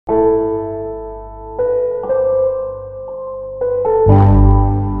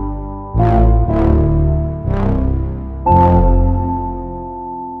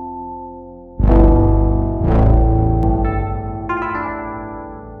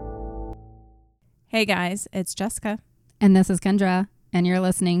Hey guys, it's Jessica. And this is Kendra, and you're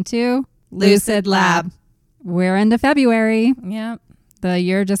listening to Lucid Lab. We're into February. Yep. The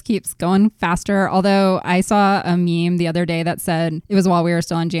year just keeps going faster. Although I saw a meme the other day that said, it was while we were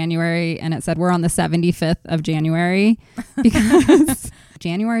still in January, and it said we're on the 75th of January because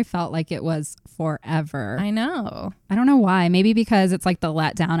January felt like it was forever. I know. I don't know why. Maybe because it's like the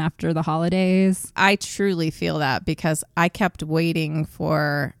letdown after the holidays. I truly feel that because I kept waiting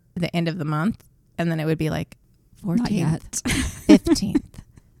for the end of the month, and then it would be like 14th, 15th,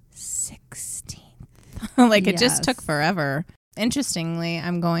 16th. Like it just took forever. Interestingly,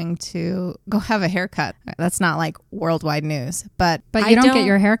 I'm going to go have a haircut. That's not like worldwide news, but you don't get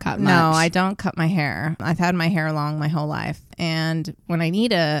your hair cut much. No, I don't cut my hair. I've had my hair long my whole life. And when I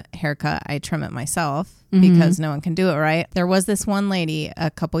need a haircut, I trim it myself because no one can do it right. There was this one lady a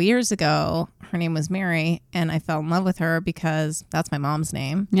couple years ago. Her name was Mary, and I fell in love with her because that's my mom's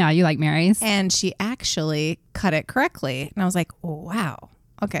name. Yeah, you like Mary's. And she actually cut it correctly. And I was like, oh, wow.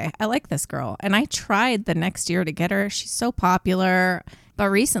 Okay, I like this girl. And I tried the next year to get her. She's so popular. But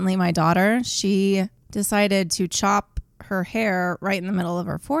recently, my daughter, she decided to chop her hair right in the middle of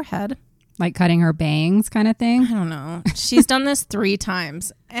her forehead. Like cutting her bangs kind of thing? I don't know. She's done this 3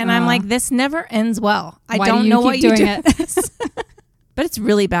 times. And I'm like, this never ends well. I don't know what you you doing do. it? But it's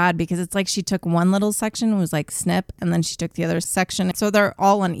really bad because it's like she took one little section, was like snip, and then she took the other section. So they're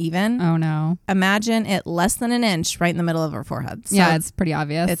all uneven. Oh, no. Imagine it less than an inch right in the middle of her forehead. So yeah, it's pretty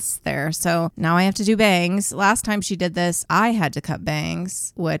obvious. it's there. So now I have to do bangs. Last time she did this, I had to cut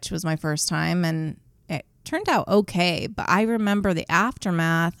bangs, which was my first time. And it turned out okay. But I remember the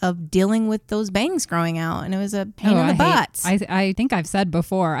aftermath of dealing with those bangs growing out. And it was a pain in the butt. I think I've said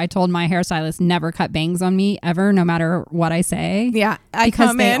before, I told my hairstylist never cut bangs on me ever, no matter what I say. Yeah.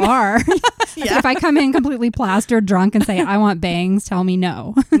 Because they are. Yeah. If I come in completely plastered, drunk, and say, I want bangs, tell me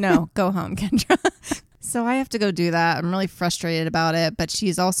no. No, go home, Kendra. So I have to go do that. I'm really frustrated about it, but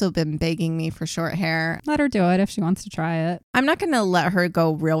she's also been begging me for short hair. Let her do it if she wants to try it. I'm not going to let her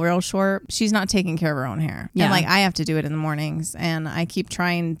go real short. She's not taking care of her own hair. Yeah. And like I have to do it in the mornings, and I keep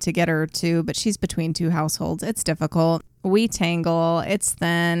trying to get her to, but she's between 2 households. It's difficult. We tangle. It's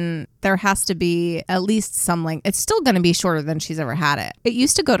thin. There has to be at least some length. It's still going to be shorter than she's ever had it. It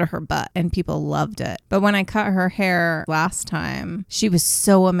used to go to her butt and people loved it. But when I cut her hair last time, she was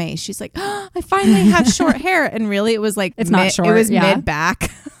so amazed. She's like, oh, I finally have short hair. And really it was like, not short. It was yeah. mid back.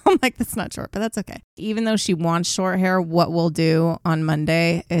 I'm like, that's not short, but that's okay. Even though she wants short hair, what we'll do on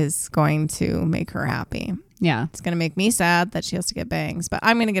Monday is going to make her happy. Yeah. It's going to make me sad that she has to get bangs, but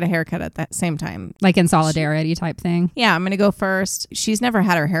I'm going to get a haircut at that same time. Like in solidarity type thing. Yeah, I'm going to go first. She's never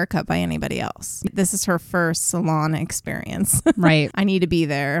had her hair cut by anybody else. This is her first salon experience. Right. I need to be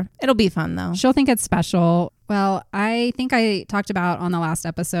there. It'll be fun though. She'll think it's special. Well, I think I talked about on the last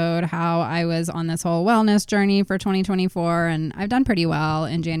episode how I was on this whole wellness journey for 2024, and I've done pretty well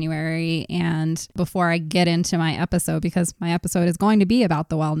in January. And before I get into my episode, because my episode is going to be about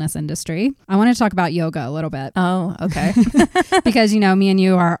the wellness industry, I want to talk about yoga a little bit. Oh, okay. Because, you know, me and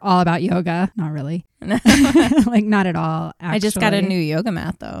you are all about yoga. Not really. Like, not at all, actually. I just got a new yoga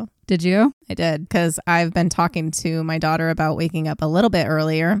mat though. Did you? I did, because I've been talking to my daughter about waking up a little bit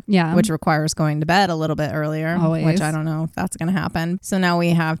earlier, which requires going to bed a little bit earlier, always. Which I don't know if that's going to happen. So now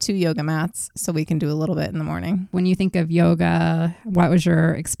we have 2 yoga mats so we can do a little bit in the morning. When you think of yoga, what was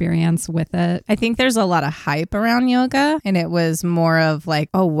your experience with it? I think there's a lot of hype around yoga, and it was more of like,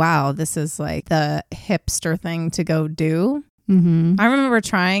 oh, wow, this is like the hipster thing to go do. Mm-hmm. I remember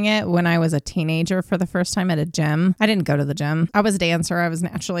trying it when I was a teenager for the first time at a gym. I didn't go to the gym. I was a dancer. I was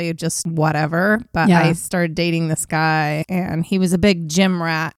naturally just whatever. But I started dating this guy, and he was a big gym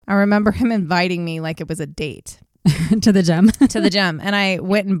rat. I remember him inviting me like it was a date. To the gym. To the gym. And I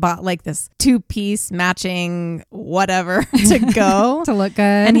went and bought like this 2-piece matching whatever to go. To look good.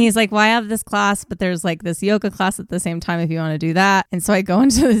 And he's like, well, I have this class, but there's like this yoga class at the same time if you want to do that. And so I go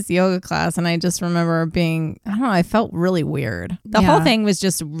into this yoga class, and I just remember being, I don't know, I felt really weird. The whole thing was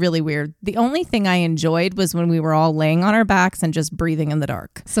just really weird. The only thing I enjoyed was when we were all laying on our backs and just breathing in the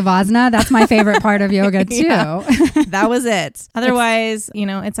dark. Savasana, that's my favorite part of yoga too. That was it. Otherwise, you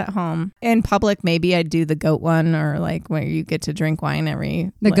know, it's at home. In public, maybe I'd do the goat one, or like where you get to drink wine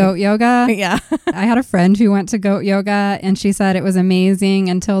goat yoga. Yeah. I had a friend who went to goat yoga, and she said it was amazing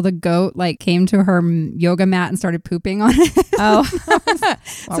until the goat like came to her yoga mat and started pooping on it. Oh,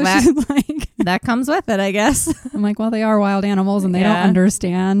 well, so she's like, that comes with it, I guess. I'm like, well, they are wild animals, and they don't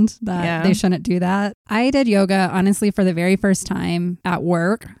understand that they shouldn't do that. I did yoga honestly for the very first time at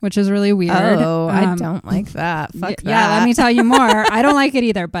work, which is really weird. Oh, I don't like that. Fuck that. Yeah, let me tell you more. I don't like it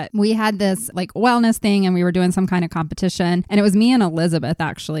either, but we had this like wellness thing, and we were doing some some kind of competition. And it was me and Elizabeth,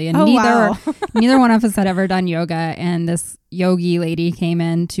 actually. And wow. neither one of us had ever done yoga. And this yogi lady came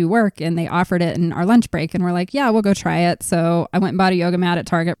in to work and they offered it in our lunch break. And we're like, yeah, we'll go try it. So I went and bought a yoga mat at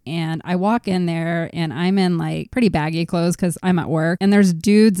Target. And I walk in there and I'm in like pretty baggy clothes because I'm at work. And there's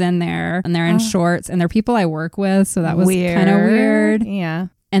dudes in there and they're in shorts and they're people I work with. So that was kind of weird. Yeah.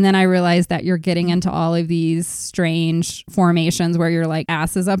 And then I realized that you're getting into all of these strange formations where you're like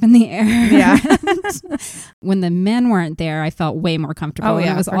asses up in the air. Yeah. When the men weren't there, I felt way more comfortable. Oh,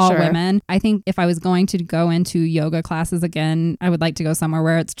 yeah, it was for all sure. women. I think if I was going to go into yoga classes again, I would like to go somewhere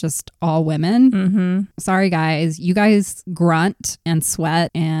where it's just all women. Mm-hmm. Sorry, guys. You guys grunt and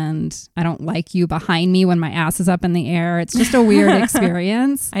sweat, and I don't like you behind me when my ass is up in the air. It's just a weird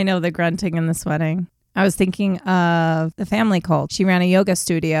experience. I know the grunting and the sweating. I was thinking of the family cult. She ran a yoga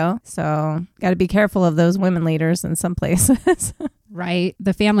studio, so got to be careful of those women leaders in some places. Right.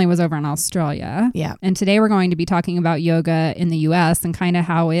 The family was over in Australia. Yeah. And today we're going to be talking about yoga in the US and kind of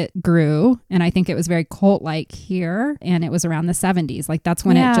how it grew. And I think it was very cult-like here. And it was around the 70s. Like that's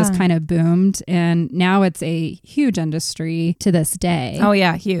when it just kind of boomed. And now it's a huge industry to this day. Oh,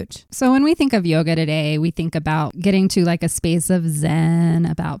 yeah. Huge. So when we think of yoga today, we think about getting to like a space of zen,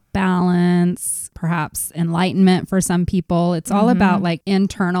 about balance, perhaps enlightenment for some people. It's all about like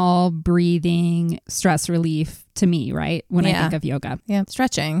internal breathing, stress relief to me, right? When I think of yoga. Yeah.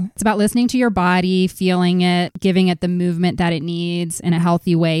 Stretching. It's about listening to your body, feeling it, giving it the movement that it needs in a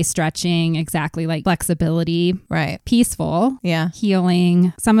healthy way, stretching, exactly like flexibility. Right. Peaceful. Yeah.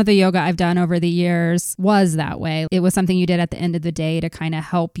 Healing. Some of the yoga I've done over the years was that way. It was something you did at the end of the day to kind of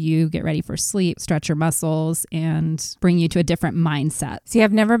help you get ready for sleep, stretch your muscles, and bring you to a different mindset. See,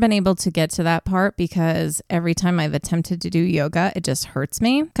 I've never been able to get to that part because every time I've attempted to do yoga, it just hurts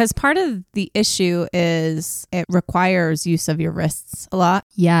me. Because part of the issue is it requires use of your wrists a lot.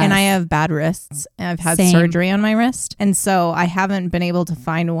 Yes. And I have bad wrists. I've had surgery on my wrist. And so I haven't been able to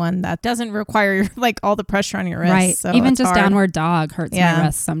find one that doesn't require like all the pressure on your wrists. Right. So even it's just hard. downward dog hurts my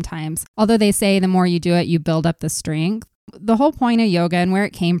wrists sometimes. Although they say the more you do it, you build up the strength. The whole point of yoga and where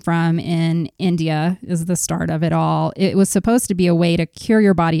it came from in India is the start of it all. It was supposed to be a way to cure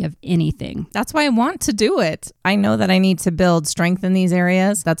your body of anything. That's why I want to do it. I know that I need to build strength in these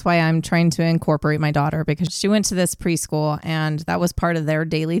areas. That's why I'm trying to incorporate my daughter because she went to this preschool and that was part of their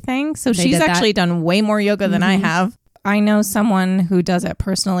daily thing. So she's actually done way more yoga than I have. I know someone who does it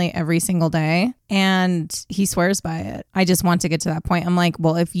personally every single day and he swears by it. I just want to get to that point. I'm like,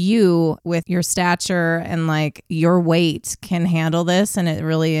 well, if you with your stature and like your weight can handle this and it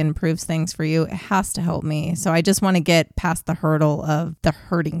really improves things for you, it has to help me. So I just want to get past the hurdle of the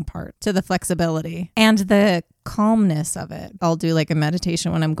hurting part to the flexibility and the calmness of it. I'll do like a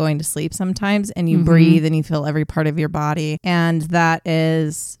meditation when I'm going to sleep sometimes and you breathe and you feel every part of your body. And that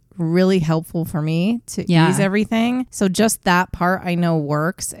is really helpful for me to ease everything. So just that part I know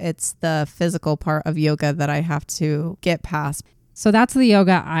works. It's the physical part of yoga that I have to get past. So that's the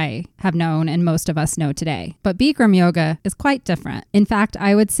yoga I have known and most of us know today. But Bikram yoga is quite different. In fact,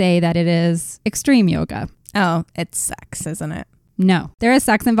 I would say that it is extreme yoga. Oh, it's sex, isn't it? No, there is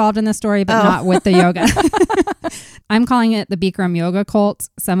sex involved in the story, but not with the yoga. I'm calling it the Bikram yoga cult.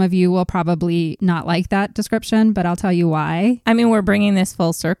 Some of you will probably not like that description, but I'll tell you why. I mean, we're bringing this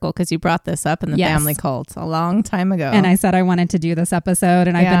full circle because you brought this up in the family cult a long time ago. And I said I wanted to do this episode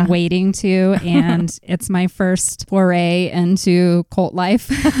and I've been waiting to, and it's my first foray into cult life.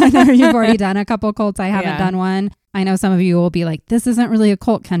 I know you've already done a couple cults. I haven't done one. I know some of you will be like, this isn't really a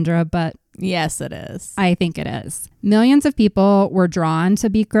cult, Kendra, but yes, it is. I think it is. Millions of people were drawn to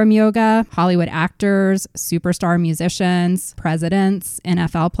Bikram yoga. Hollywood actors, superstar musicians, presidents,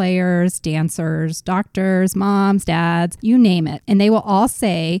 NFL players, dancers, doctors, moms, dads, you name it. And they will all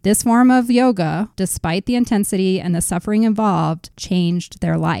say this form of yoga, despite the intensity and the suffering involved, changed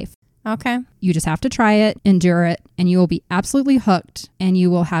their life. Okay. You just have to try it, endure it, and you will be absolutely hooked and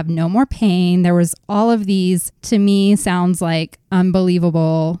you will have no more pain. There was all of these, to me, sounds like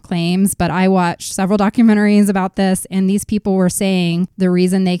unbelievable claims, but I watched several documentaries about this and these people were saying the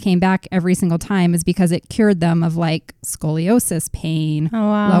reason they came back every single time is because it cured them of like scoliosis pain,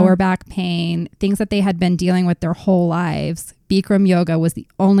 lower back pain, things that they had been dealing with their whole lives. Bikram yoga was the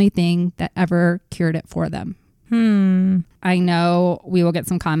only thing that ever cured it for them. I know we will get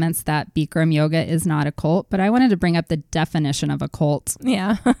some comments that Bikram yoga is not a cult, but I wanted to bring up the definition of a cult.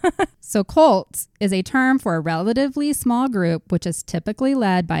 Yeah. So cult is a term for a relatively small group, which is typically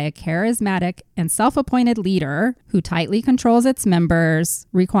led by a charismatic and self-appointed leader who tightly controls its members,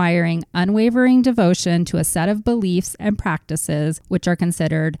 requiring unwavering devotion to a set of beliefs and practices, which are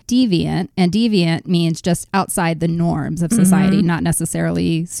considered deviant. And deviant means just outside the norms of society, not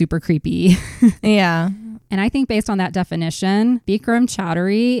necessarily super creepy. Yeah. And I think based on that definition, Bikram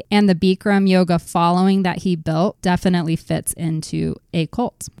Chowdhury and the Bikram yoga following that he built definitely fits into a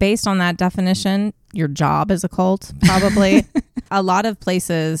cult. Based on that definition, your job is a cult, probably. A lot of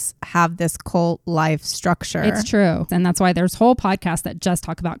places have this cult life structure. It's true. And that's why there's whole podcasts that just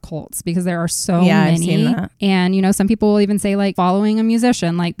talk about cults, because there are so many. I've seen that. And, you know, some people will even say like following a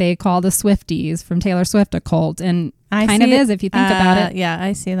musician, like they call the Swifties from Taylor Swift a cult. And kind of is if you think about it. Yeah,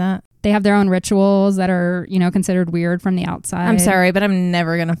 I see that. They have their own rituals that are, you know, considered weird from the outside. I'm sorry, but I'm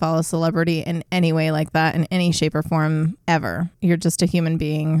never going to follow a celebrity in any way like that, in any shape or form, ever. You're just a human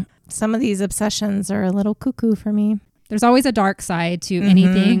being. Some of these obsessions are a little cuckoo for me. There's always a dark side to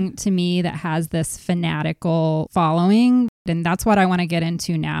anything to me that has this fanatical following. And that's what I want to get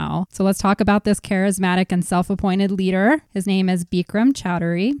into now. So let's talk about this charismatic and self-appointed leader. His name is Bikram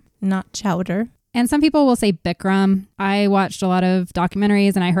Chowdhury. Not chowder. And some people will say Bikram. I watched a lot of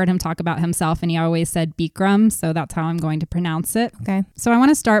documentaries and I heard him talk about himself and he always said Bikram. So that's how I'm going to pronounce it. Okay. So I want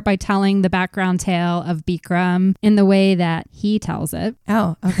to start by telling the background tale of Bikram in the way that he tells it.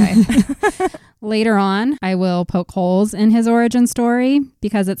 Oh, okay. Later on, I will poke holes in his origin story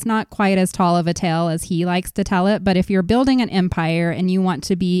because it's not quite as tall of a tale as he likes to tell it. But if you're building an empire and you want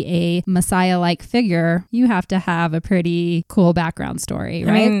to be a messiah-like figure, you have to have a pretty cool background story,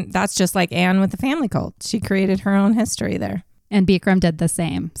 right? I mean, that's just like Anne with the family cult. She created her own history there. And Bikram did the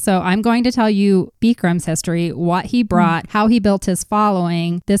same. So I'm going to tell you Bikram's history, what he brought, how he built his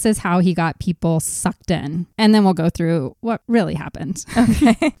following. This is how he got people sucked in. And then we'll go through what really happened.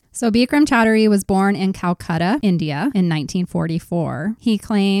 Okay. So Bikram Chowdhury was born in Calcutta, India in 1944. He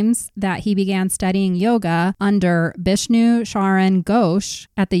claims that he began studying yoga under Bishnu Charan Ghosh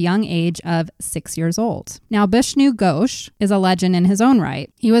at the young age of 6 years old. Now, Bishnu Ghosh is a legend in his own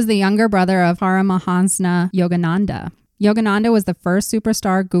right. He was the younger brother of Paramahansa Yogananda. Yogananda was the first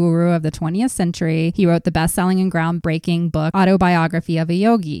superstar guru of the 20th century. He wrote the best-selling and groundbreaking book, Autobiography of a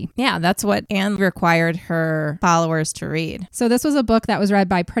Yogi. Yeah, that's what Anne required her followers to read. So this was a book that was read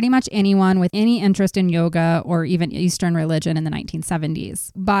by pretty much anyone with any interest in yoga or even Eastern religion in the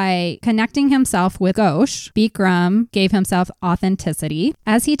 1970s. By connecting himself with Ghosh, Bikram gave himself authenticity.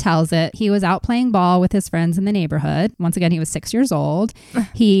 As he tells it, he was out playing ball with his friends in the neighborhood. Once again, he was 6 years old.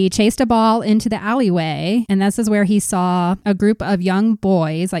 He chased a ball into the alleyway, and this is where he saw a group of young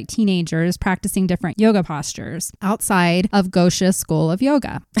boys, like teenagers, practicing different yoga postures outside of Ghosh's school of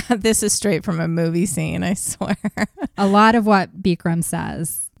yoga. This is straight from a movie scene, I swear. A lot of what Bikram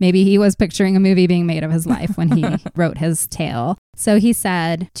says. Maybe he was picturing a movie being made of his life when he wrote his tale. So he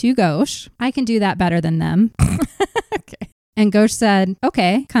said to Ghosh, I can do that better than them. Okay. And Ghosh said,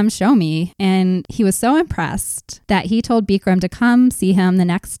 okay, come show me. And he was so impressed that he told Bikram to come see him the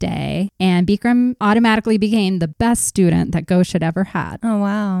next day. And Bikram automatically became the best student that Ghosh had ever had. Oh,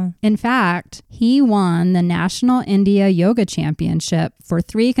 wow. In fact, he won the National India Yoga Championship for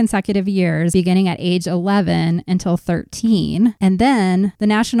 3 consecutive years, beginning at age 11 until 13. And then the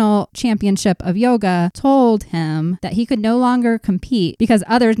National Championship of Yoga told him that he could no longer compete because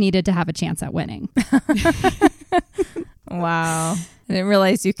others needed to have a chance at winning. Wow. I didn't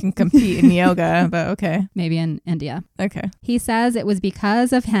realize you can compete in yoga, but okay. Maybe in India. Okay. He says it was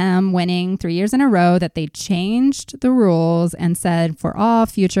because of him winning 3 years in a row that they changed the rules and said for all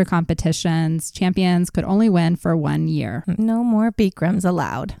future competitions, champions could only win for 1 year. No more Bikrams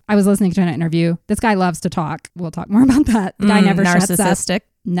allowed. I was listening to an interview. This guy loves to talk. We'll talk more about that. The guy never shuts up. Narcissistic.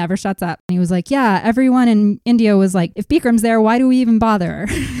 Never shuts up. And he was like, yeah, everyone in India was like, if Bikram's there, why do we even bother?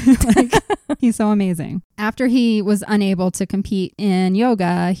 Like, he's so amazing. After he was unable to compete in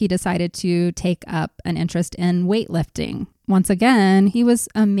yoga, he decided to take up an interest in weightlifting. Once again, he was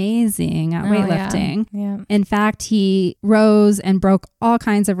amazing at weightlifting. Yeah. In fact, he rose and broke all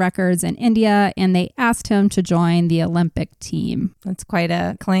kinds of records in India, and they asked him to join the Olympic team. That's quite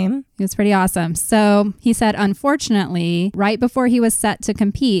a claim. It was pretty awesome. So he said, unfortunately, right before he was set to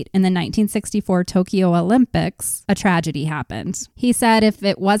compete in the 1964 Tokyo Olympics, a tragedy happened. He said if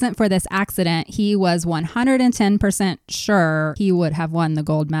it wasn't for this accident, he was 110% sure he would have won the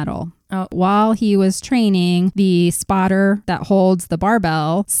gold medal. While he was training, the spotter that holds the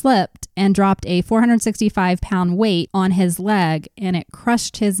barbell slipped and dropped a 465-pound weight on his leg, and it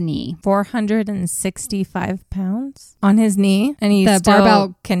crushed his knee. 465 pounds on his knee? And he still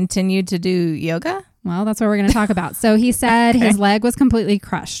barbell continued to do yoga? Well, that's what we're going to talk about. So he said his leg was completely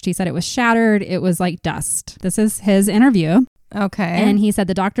crushed. He said it was shattered. It was like dust. This is his interview. Okay. And he said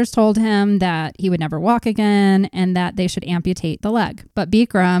the doctors told him that he would never walk again and that they should amputate the leg. But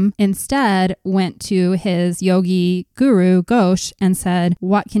Bikram instead went to his yogi guru, Ghosh, and said,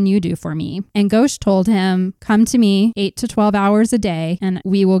 what can you do for me? And Ghosh told him, come to me 8 to 12 hours a day and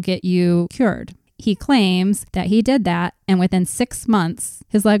we will get you cured. he claims that he did that, and within 6 months,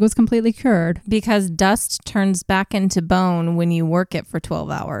 his leg was completely cured. Because dust turns back into bone when you work it for 12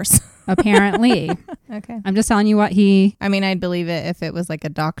 hours. Apparently. Okay. I'm just telling you what he... I mean, I'd believe it if it was like a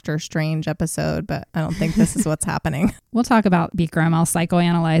Doctor Strange episode, but I don't think this is what's happening. We'll talk about Bikram. I'll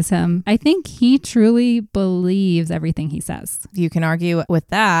psychoanalyze him. I think he truly believes everything he says. You can argue with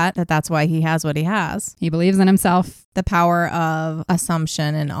that's why he has what he has. He believes in himself. The power of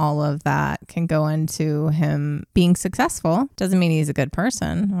assumption and all of that can go into him being successful. Doesn't mean he's a good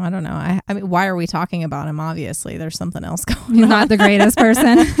person. I don't know. I mean, why are we talking about him? Obviously, there's something else going on. He's not the greatest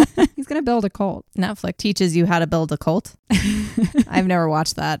person. He's going to build a cult. Netflix teaches you how to build a cult. I've never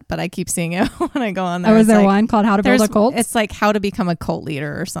watched that, but I keep seeing it when I go on there. Oh, is there one called How to Build a Cult? It's like how to become a cult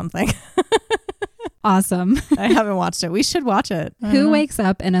leader or something. Awesome. I haven't watched it. We should watch it. Who wakes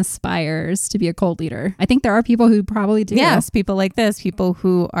up and aspires to be a cult leader? I think there are people who probably do. Yes, people like this. People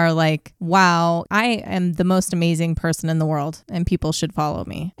who are like, wow, I am the most amazing person in the world and people should follow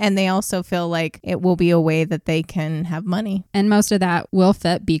me. And they also feel like it will be a way that they can have money. And most of that will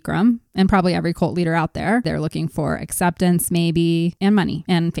fit Bikram and probably every cult leader out there. They're looking for acceptance maybe and money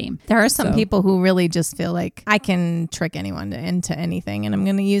and fame. There are some people who really just feel like I can trick anyone into anything and I'm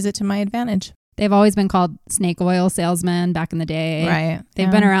going to use it to my advantage. They've always been called snake oil salesmen back in the day. Right.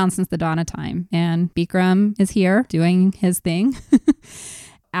 They've been around since the dawn of time. And Bikram is here doing his thing.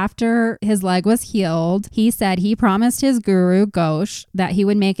 After his leg was healed, he said he promised his guru, Ghosh, that he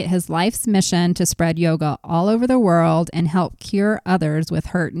would make it his life's mission to spread yoga all over the world and help cure others with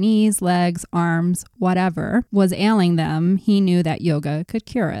hurt knees, legs, arms, whatever was ailing them. He knew that yoga could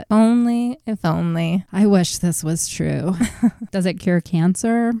cure it. Only if only. I wish this was true. Does it cure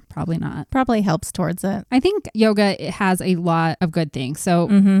cancer? Probably not. Probably helps towards it. I think yoga has a lot of good things. So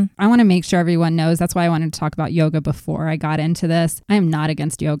I want to make sure everyone knows. That's why I wanted to talk about yoga before I got into this. I am not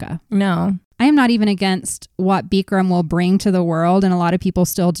against yoga. No. I am not even against what Bikram will bring to the world, and a lot of people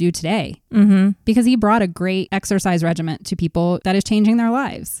still do today. Because he brought a great exercise regimen to people that is changing their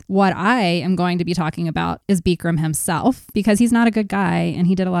lives. What I am going to be talking about is Bikram himself, because he's not a good guy and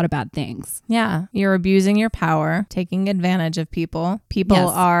he did a lot of bad things. Yeah, you're abusing your power, taking advantage of people. People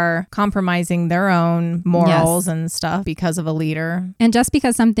are compromising their own morals and stuff because of a leader. And just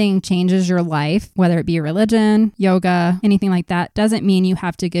because something changes your life, whether it be religion, yoga, anything like that, doesn't mean you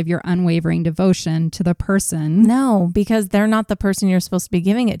have to give your unwavering devotion to the person. No, because they're not the person you're supposed to be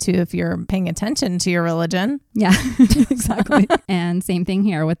giving it to if you're paying attention to your religion. Yeah, exactly. And same thing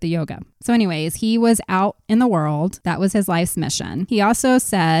here with the yoga. So anyways, he was out in the world. That was his life's mission. He also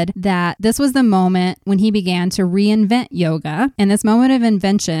said that this was the moment when he began to reinvent yoga. And this moment of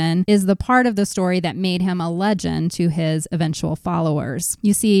invention is the part of the story that made him a legend to his eventual followers.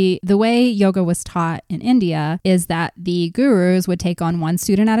 You see, the way yoga was taught in India is that the gurus would take on one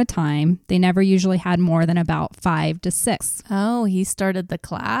student at a time. They never usually had more than about 5 to 6. Oh, he started the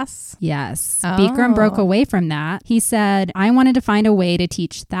class? Yes. Bikram broke away from that. He said, I wanted to find a way to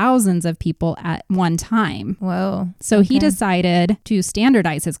teach thousands of people at one time. Whoa. So he decided to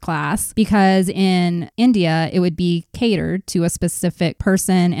standardize his class because in India, it would be catered to a specific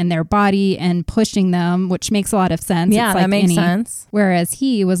person and their body and pushing them, which makes a lot of sense. Yeah, that makes sense. Whereas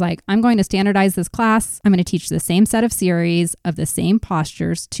he was like, I'm going to standardize this class. I'm going to teach the same set of series of the same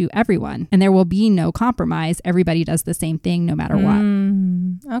postures to everyone. And there will be no compromise. Everybody does the same thing no matter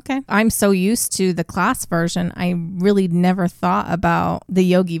what. Okay. I'm so used to the class version. I really never thought about the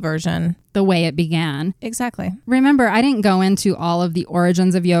yogi version. The way it began. Exactly. Remember, I didn't go into all of the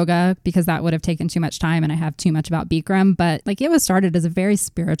origins of yoga because that would have taken too much time and I have too much about Bikram, but like it was started as a very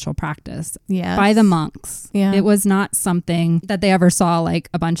spiritual practice by the monks. Yeah. It was not something that they ever saw like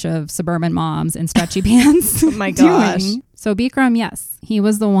a bunch of suburban moms in stretchy pants. Oh my gosh. Doing. So Bikram, yes, he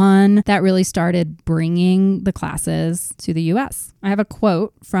was the one that really started bringing the classes to the US. I have a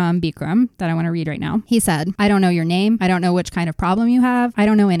quote from Bikram that I want to read right now. He said, I don't know your name. I don't know which kind of problem you have. I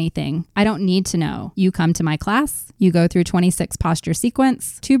don't know anything. I don't need to know. You come to my class. You go through 26 posture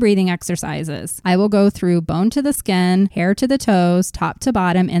sequence, 2 breathing exercises. I will go through bone to the skin, hair to the toes, top to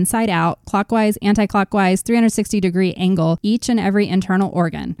bottom, inside out, clockwise, anti-clockwise, 360-degree angle, each and every internal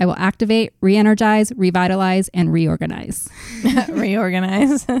organ. I will activate, re-energize, revitalize, and reorganize.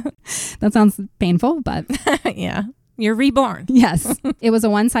 Reorganize. That sounds painful, but yeah. You're reborn. Yes. It was a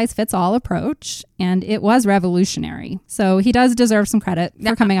one-size-fits-all approach, and it was revolutionary. So he does deserve some credit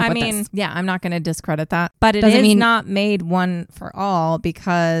for coming up with this. Yeah, I'm not going to discredit that. But it is not made one for all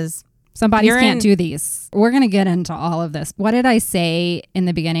because... some bodies can't do these. We're going to get into all of this. What did I say in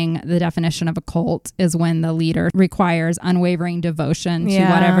the beginning? The definition of a cult is when the leader requires unwavering devotion to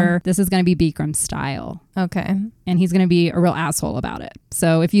whatever. This is going to be Bikram's style. Okay. and he's going to be a real asshole about it.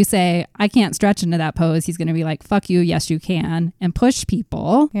 So if you say, I can't stretch into that pose, he's going to be like, fuck you, yes you can, and push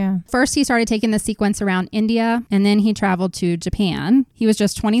people. Yeah. First, he started taking the sequence around India, and then he traveled to Japan. He was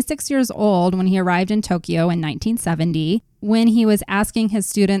just 26 years old when he arrived in Tokyo in 1970. When he was asking his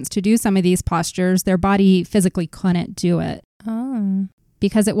students to do some of these postures, their body physically couldn't do it. Oh.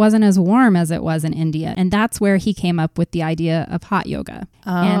 Because it wasn't as warm as it was in India. And that's where he came up with the idea of hot yoga.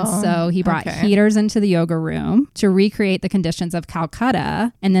 Oh, and so he brought heaters into the yoga room to recreate the conditions of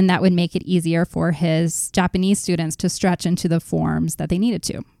Calcutta. And then that would make it easier for his Japanese students to stretch into the forms that they needed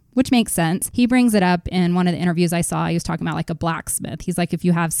to. Which makes sense. He brings it up in one of the interviews I saw. He was talking about like a blacksmith. He's like, if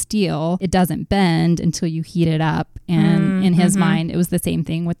you have steel, it doesn't bend until you heat it up. And in his mind, it was the same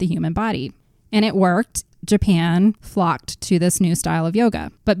thing with the human body. And it worked. Japan flocked to this new style of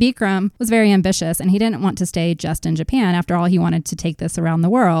yoga. But Bikram was very ambitious and he didn't want to stay just in Japan. After all, he wanted to take this around the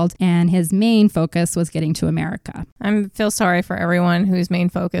world. And his main focus was getting to America. I feel sorry for everyone whose main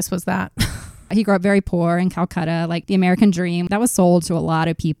focus was that. He grew up very poor in Calcutta, like the American dream. That was sold to a lot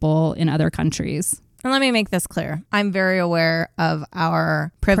of people in other countries. And let me make this clear. I'm very aware of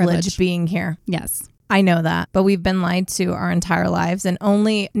our privilege being here. Yes. I know that, but we've been lied to our entire lives. And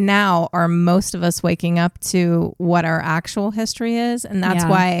only now are most of us waking up to what our actual history is. And that's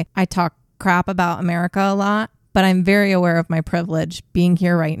why I talk crap about America a lot. But I'm very aware of my privilege being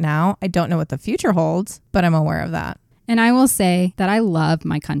here right now. I don't know what the future holds, but I'm aware of that. And I will say that I love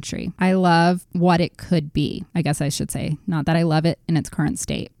my country. I love what it could be. I guess I should say, not that I love it in its current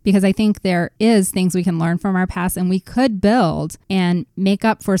state, because I think there is things we can learn from our past and we could build and make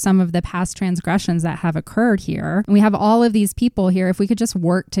up for some of the past transgressions that have occurred here. And we have all of these people here. If we could just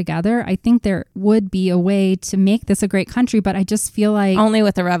work together, I think there would be a way to make this a great country. But I just feel like only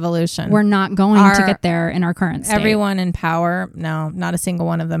with a revolution, we're not going to get there in our current state. Everyone in power, no, not a single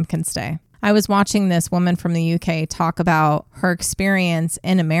one of them can stay. I was watching this woman from the UK talk about her experience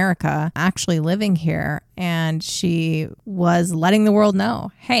in America, actually living here. And she was letting the world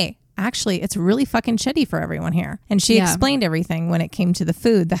know, hey, actually, it's really fucking shitty for everyone here. And she explained everything when it came to the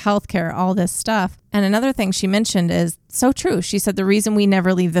food, the healthcare, all this stuff. And another thing she mentioned is so true. She said the reason we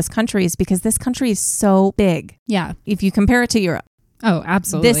never leave this country is because this country is so big. Yeah. If you compare it to Europe. Oh,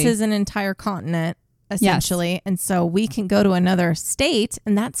 absolutely. This is an entire continent. Essentially. Yes. And so we can go to another state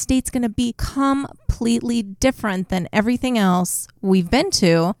and that state's going to be completely different than everything else we've been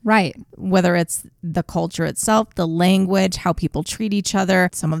to. Right. Whether it's the culture itself, the language, how people treat each other.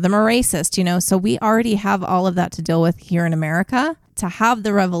 Some of them are racist, you know. So we already have all of that to deal with here in America. To have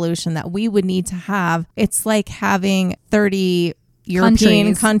the revolution that we would need to have, it's like having 30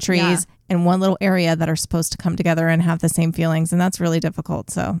 European countries in one little area that are supposed to come together and have the same feelings. And that's really difficult.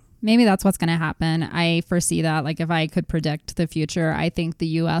 So maybe that's what's going to happen. I foresee that. Like if I could predict the future, I think the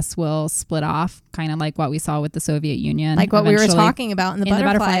U.S. will split off, kind of like what we saw with the Soviet Union. Like what we were talking about in the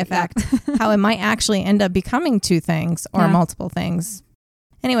butterfly effect. How it might actually end up becoming two things or multiple things.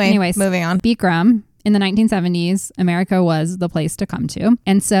 Anyways, moving on. Bikram. In the 1970s, America was the place to come to.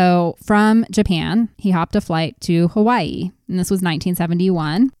 And so from Japan, he hopped a flight to Hawaii. And this was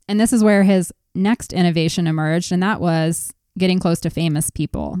 1971. And this is where his next innovation emerged. And that was getting close to famous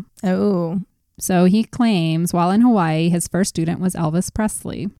people. Oh. So he claims while in Hawaii, his first student was Elvis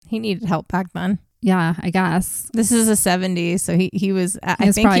Presley. He needed help back then. Yeah, I guess. This is the 70s. So he was,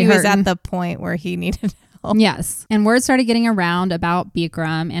 I think he was at the point where he needed help. Yes. And word started getting around about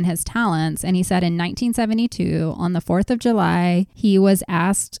Bikram and his talents. And he said in 1972, on the 4th of July, he was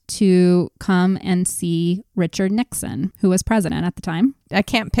asked to come and see Richard Nixon, who was president at the time. I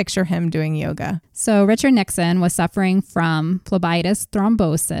can't picture him doing yoga. So Richard Nixon was suffering from phlebitis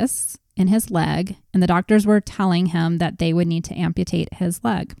thrombosis in his leg, and the doctors were telling him that they would need to amputate his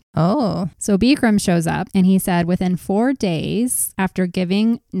leg. Oh. So Bikram shows up and he said within 4 days after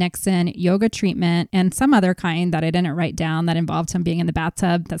giving Nixon yoga treatment and some other kind that I didn't write down that involved him being in the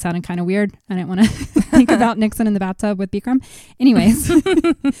bathtub. That sounded kind of weird. I didn't want to think about Nixon in the bathtub with Bikram. Anyways,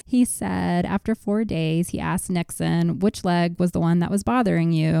 he said after 4 days, he asked Nixon which leg was the one that was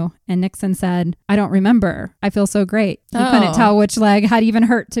bothering you. And Nixon said, I don't remember. I feel so great. He couldn't tell which leg had even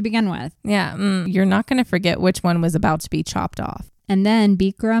hurt to begin with. Yeah. You're not going to forget which one was about to be chopped off. And then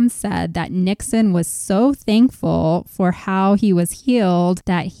Bikram said that Nixon was so thankful for how he was healed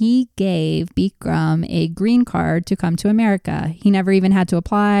that he gave Bikram a green card to come to America. He never even had to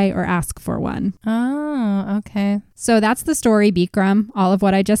apply or ask for one. Oh, okay. So that's the story Bikram, all of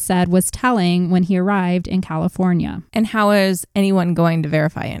what I just said, was telling when he arrived in California. And how is anyone going to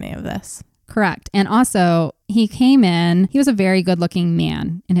verify any of this? Correct. And also, he came in, he was a very good looking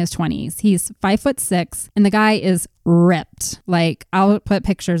man in his 20s. He's 5'6", and the guy is ripped. Like, I'll put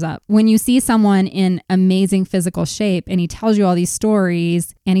pictures up. When you see someone in amazing physical shape and he tells you all these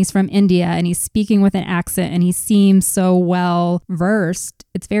stories and he's from India and he's speaking with an accent and he seems so well versed,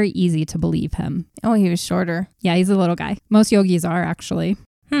 it's very easy to believe him. Oh, he was shorter. Yeah, he's a little guy. Most yogis are, actually.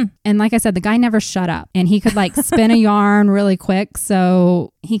 And like I said, the guy never shut up, and he could like spin a yarn really quick.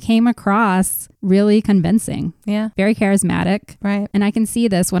 So he came across really convincing. Yeah. Very charismatic. Right. And I can see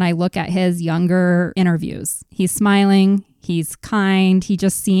this when I look at his younger interviews. He's smiling. He's kind. He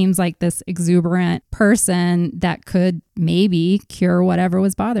just seems like this exuberant person that could maybe cure whatever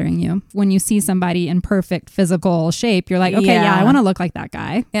was bothering you. When you see somebody in perfect physical shape, you're like, okay, yeah, I want to look like that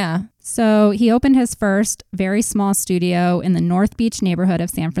guy. Yeah. So he opened his first very small studio in the North Beach neighborhood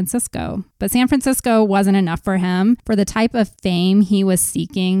of San Francisco. But San Francisco wasn't enough for him. For the type of fame he was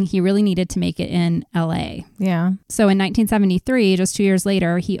seeking, he really needed to make it in LA. Yeah. So in 1973, just 2 years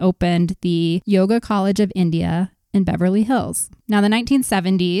later, he opened the Yoga College of India in Beverly Hills. Now, the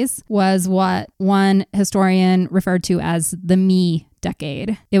 1970s was what one historian referred to as the me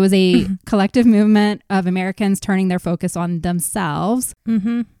decade. It was a collective movement of Americans turning their focus on themselves,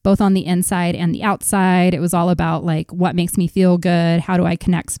 both on the inside and the outside. It was all about like, what makes me feel good? How do I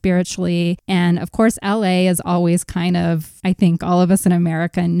connect spiritually? And of course, LA is always kind of, I think all of us in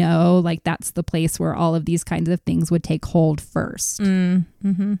America know, like that's the place where all of these kinds of things would take hold first.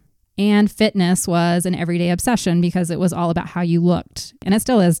 And fitness was an everyday obsession because it was all about how you looked. And it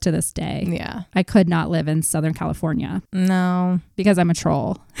still is to this day. Yeah. I could not live in Southern California. No. Because I'm a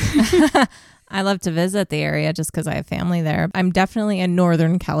troll. I love to visit the area just because I have family there. I'm definitely a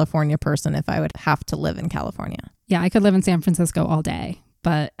Northern California person if I would have to live in California. Yeah, I could live in San Francisco all day.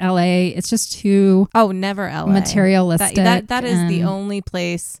 But LA, it's just too... Oh, never LA. Materialistic. That is the only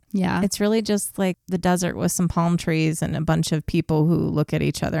place. Yeah. It's really just like the desert with some palm trees and a bunch of people who look at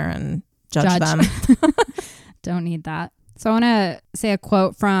each other and judge them. Don't need that. So I want to say a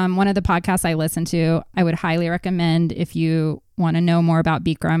quote from one of the podcasts I listen to. I would highly recommend if you want to know more about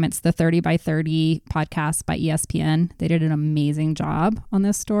Bikram. It's the 30 by 30 podcast by ESPN. They did an amazing job on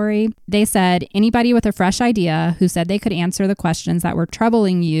this story. They said anybody with a fresh idea who said they could answer the questions that were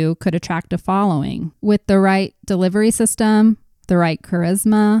troubling you could attract a following. With the right delivery system, the right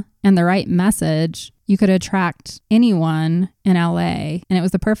charisma, and the right message, you could attract anyone in LA. And it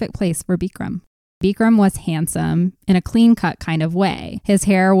was the perfect place for Bikram. Bikram was handsome in a clean-cut kind of way. His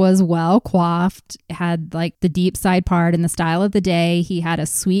hair was well coiffed, had like the deep side part in the style of the day. He had a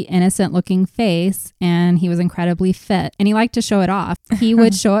sweet, innocent-looking face, and he was incredibly fit. And he liked to show it off. He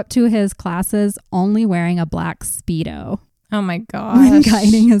would show up to his classes only wearing a black Speedo. Oh my gosh. When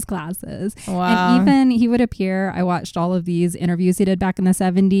guiding his classes. Wow. And even he would appear, I watched all of these interviews he did back in the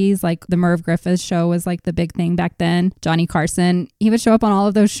 70s, like the Merv Griffiths show was like the big thing back then. Johnny Carson, he would show up on all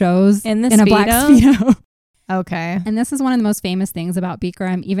of those shows in a black Speedo. Okay. And this is one of the most famous things about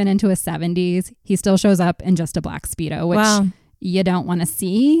Bikram. Even into his 70s, he still shows up in just a black Speedo, which you don't want to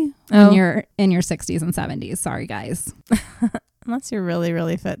see when you're in your 60s and 70s. Sorry, guys. Unless you're really,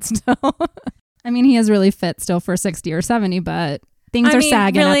 really fit still. I mean, he is really fit still for 60 or 70, but things are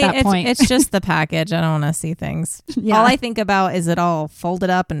sagging really, at that point. It's just the package. I don't want to see things. Yeah. All I think about is it all folded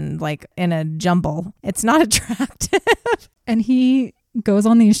up and like in a jumble. It's not attractive. And he goes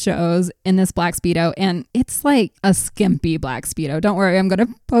on these shows in this black Speedo, and it's like a skimpy black Speedo. Don't worry, I'm going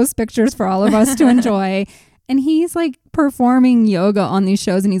to post pictures for all of us to enjoy. And he's like performing yoga on these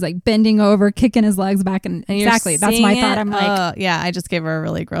shows, and he's like bending over, kicking his legs back. And exactly, that's my thought. I'm like, yeah, I just gave her a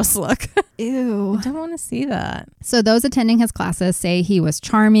really gross look. Ew. I don't want to see that. So those attending his classes say he was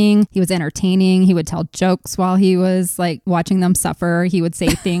charming. He was entertaining. He would tell jokes while he was like watching them suffer. He would say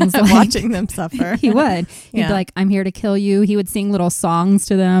things like watching them suffer. He would. He'd be like, I'm here to kill you. He would sing little songs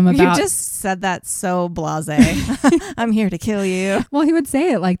to them about. You just said that so blasé. I'm here to kill you. Well, he would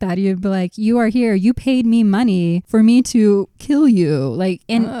say it like that. He'd be like, you are here. You paid me money for me to kill you. Like,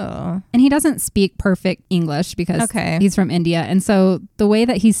 and he doesn't speak perfect English because he's from India. And so the way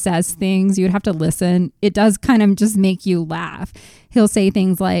that he says things, you would have to listen. It does kind of just make you laugh. He'll say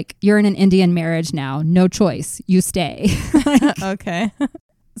things like, you're in an Indian marriage now. No choice. You stay. Okay.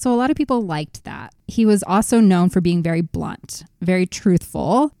 So a lot of people liked that. He was also known for being very blunt, very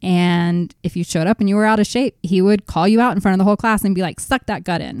truthful. And if you showed up and you were out of shape, he would call you out in front of the whole class and be like, suck that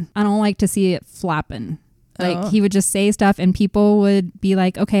gut in. I don't like to see it flapping. Like he would just say stuff and people would be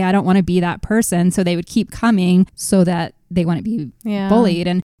like, okay, I don't want to be that person. So they would keep coming so that they wouldn't be bullied.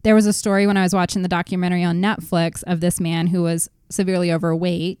 And there was a story when I was watching the documentary on Netflix of this man who was severely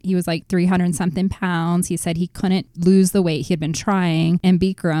overweight. He was like 300 something pounds. He said he couldn't lose the weight he had been trying. And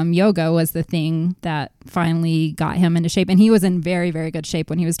Bikram yoga was the thing that finally got him into shape. And he was in very, very good shape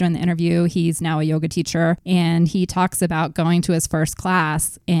when he was doing the interview. He's now a yoga teacher. And he talks about going to his first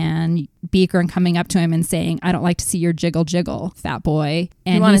class and Bikram coming up to him and saying, "I don't like to see your jiggle jiggle, fat boy."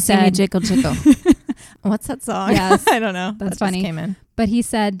 And you want to see me jiggle jiggle. What's that song? Yes. I don't know. That's that funny. Just came in. But he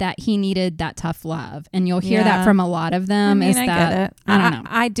said that he needed that tough love. And you'll hear that from a lot of them. I get it. I don't know.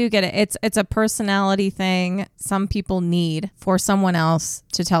 I do get it. It's a personality thing. Some people need for someone else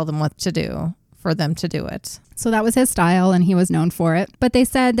to tell them what to do, for them to do it. So that was his style and he was known for it. But they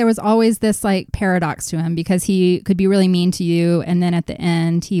said there was always this like paradox to him because he could be really mean to you. And then at the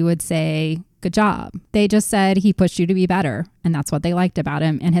end, he would say, "Good job." They just said he pushed you to be better. And that's what they liked about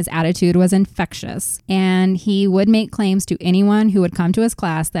him. And his attitude was infectious. And he would make claims to anyone who would come to his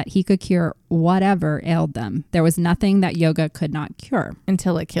class that he could cure whatever ailed them. There was nothing that yoga could not cure.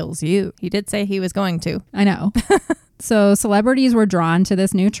 Until it kills you. He did say he was going to. I know. So celebrities were drawn to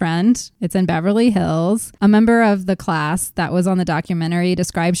this new trend. It's in Beverly Hills. A member of the class that was on the documentary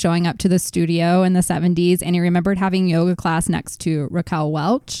described showing up to the studio in the 70s, and he remembered having yoga class next to Raquel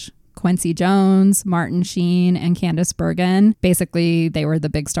Welch, Quincy Jones, Martin Sheen, and Candice Bergen. Basically, they were the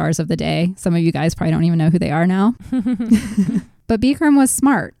big stars of the day. Some of you guys probably don't even know who they are now. But Bikram was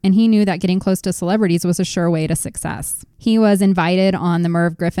smart, and he knew that getting close to celebrities was a sure way to success. He was invited on the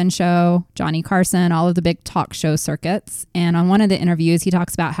Merv Griffin show, Johnny Carson, all of the big talk show circuits. And on one of the interviews, he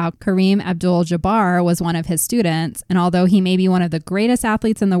talks about how Kareem Abdul-Jabbar was one of his students. And although he may be one of the greatest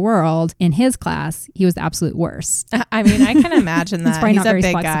athletes in the world, in his class, he was the absolute worst. I mean, I can imagine that. He's a very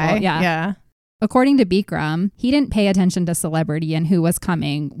big flexible. guy. Yeah. According to Bikram, he didn't pay attention to celebrity and who was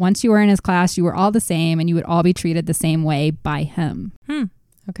coming. Once you were in his class, you were all the same and you would all be treated the same way by him.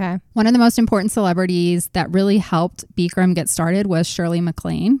 Okay. One of the most important celebrities that really helped Bikram get started was Shirley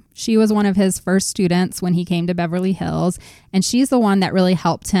MacLaine. She was one of his first students when he came to Beverly Hills, and she's the one that really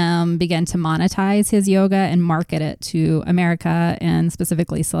helped him begin to monetize his yoga and market it to America and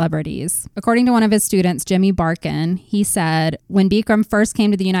specifically celebrities. According to one of his students, Jimmy Barkin, he said, when Bikram first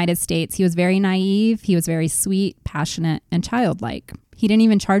came to the United States, he was very naive, he was very sweet, passionate, and childlike. He didn't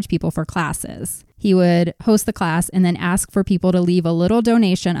even charge people for classes. He would host the class and then ask for people to leave a little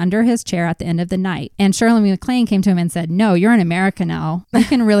donation under his chair at the end of the night. And Shirley MacLaine came to him and said, "No, you're in America now. You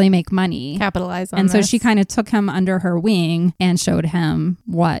can really make money." Capitalize on and this. so she kind of took him under her wing and showed him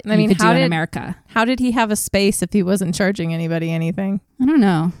what you could do in America. How did he have a space if he wasn't charging anybody anything? I don't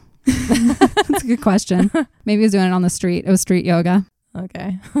know. That's a good question. Maybe he was doing it on the street. It was street yoga.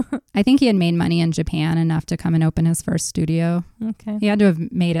 Okay. I think he had made money in Japan enough to come and open his first studio. Okay. He had to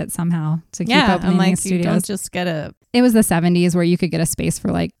have made it somehow to keep opening these studios. You don't just get a... It was the 70s where you could get a space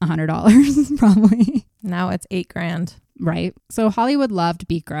for like $100 probably. Now it's $8,000. Right. So Hollywood loved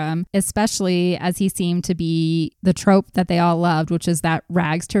Bikram, especially as he seemed to be the trope that they all loved, which is that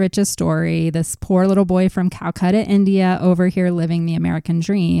rags to riches story, this poor little boy from Calcutta, India, over here living the American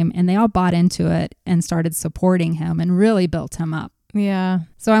dream. And they all bought into it and started supporting him and really built him up. Yeah.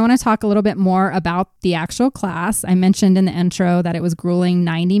 So I want to talk a little bit more about the actual class. I mentioned in the intro that it was grueling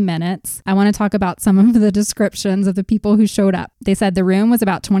 90 minutes. I want to talk about some of the descriptions of the people who showed up. They said the room was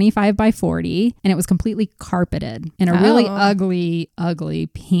about 25 by 40 and it was completely carpeted in a really ugly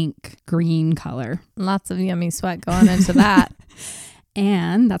pink green color. Lots of yummy sweat going into that.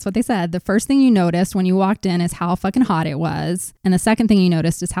 And that's what they said. The first thing you noticed when you walked in is how fucking hot it was. And the second thing you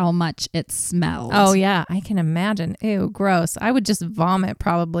noticed is how much it smelled. Oh, yeah. I can imagine. Ew, gross. I would just vomit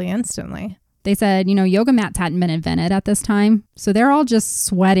probably instantly. They said, yoga mats hadn't been invented at this time. So they're all just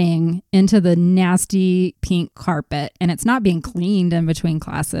sweating into the nasty pink carpet. And it's not being cleaned in between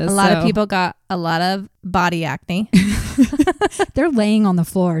classes. A lot of people got a lot of body acne. They're laying on the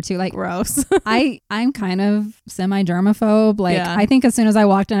floor too. Like, gross. I'm kind of semi-germaphobe. Like, yeah. I think as soon as I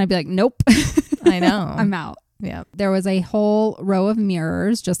walked in, I'd be like, nope. I know. I'm out. Yeah. There was a whole row of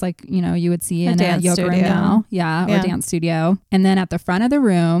mirrors, just like, you would see in a yoga room now. Yeah, or dance studio. And then at the front of the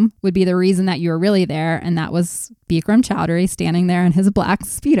room would be the reason that you were really there. And that was Bikram Chowdhury standing there in his black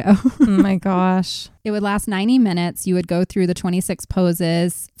Speedo. Oh my gosh. It would last 90 minutes. You would go through the 26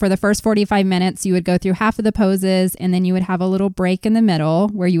 poses. For the first 45 minutes, you would go through half of the poses, and then you would have a little break in the middle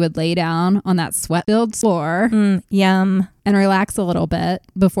where you would lay down on that sweat-filled floor. Yum. And relax a little bit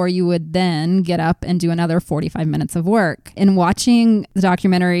before you would then get up and do another 45 minutes of work. And watching the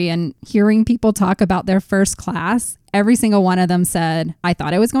documentary and hearing people talk about their first class, every single one of them said, I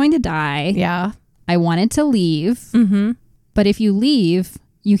thought I was going to die. Yeah. I wanted to leave. Mm-hmm. But if you leave,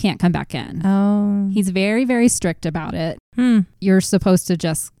 you can't come back in. Oh. He's very, very strict about it. Hmm. You're supposed to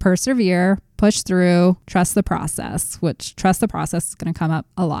just persevere, push through, trust the process, which trust the process is going to come up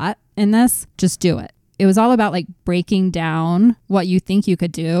a lot in this. Just do it. It was all about like breaking down what you think you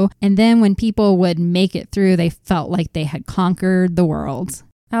could do. And then when people would make it through, they felt like they had conquered the world.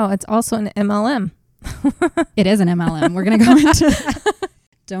 Oh, it's also an MLM. It is an MLM. We're going to go into that.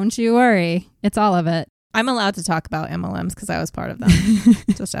 Don't you worry. It's all of it. I'm allowed to talk about MLMs because I was part of them.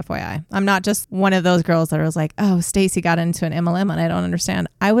 Just FYI. I'm not just one of those girls that was like, oh, Stacy got into an MLM and I don't understand.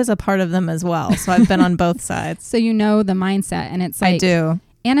 I was a part of them as well. So I've been on both sides. So you know the mindset, and it's like... I do.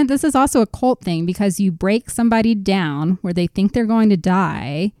 And this is also a cult thing because you break somebody down where they think they're going to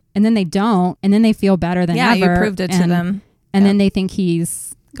die and then they don't, and then they feel better than ever. Yeah, you proved it to them. And then they think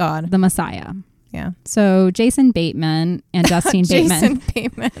he's God, the Messiah. Yeah. So Jason Bateman and Justine Bateman. Jason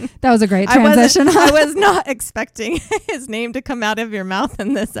Bateman. That was a great transition. I was not expecting his name to come out of your mouth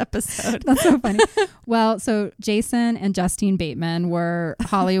in this episode. That's so funny. Well, so Jason and Justine Bateman were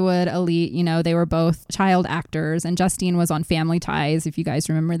Hollywood elite. You know, they were both child actors, and Justine was on Family Ties, if you guys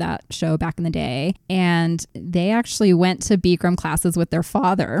remember that show back in the day. And they actually went to Bikram classes with their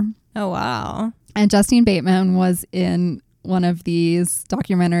father. Oh, wow. And Justine Bateman was in one of these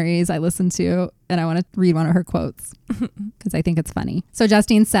documentaries I listened to, and I want to read one of her quotes because I think it's funny. So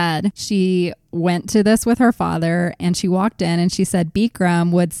Justine said she went to this with her father, and she walked in and she said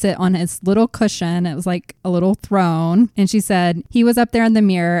Bikram would sit on his little cushion. It was like a little throne. And she said he was up there in the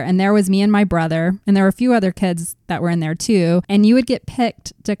mirror, and there was me and my brother, and there were a few other kids that were in there too. And you would get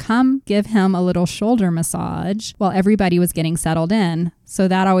picked to come give him a little shoulder massage while everybody was getting settled in. So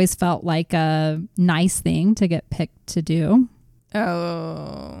that always felt like a nice thing to get picked to do.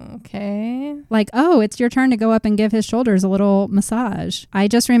 Oh, okay. Like, oh, it's your turn to go up and give his shoulders a little massage. I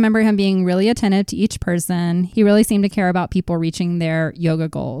just remember him being really attentive to each person. He really seemed to care about people reaching their yoga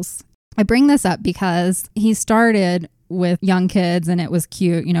goals. I bring this up because he started with young kids and it was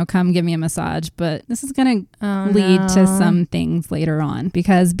cute, you know, come give me a massage. But this is going to lead to some things later on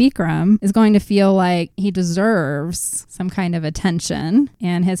because Bikram is going to feel like he deserves some kind of attention,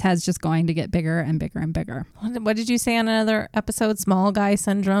 and his head's just going to get bigger and bigger and bigger. What did you say on another episode? Small guy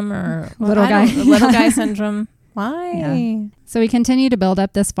syndrome or little guy syndrome? Why? Yeah. So he continued to build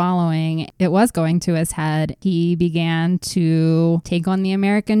up this following. It was going to his head. He began to take on the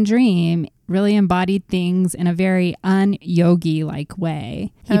American dream, really embodied things in a very un-yogi-like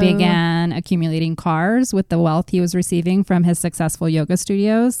way. He began accumulating cars with the wealth he was receiving from his successful yoga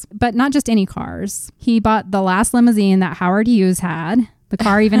studios, but not just any cars. He bought the last limousine that Howard Hughes had. The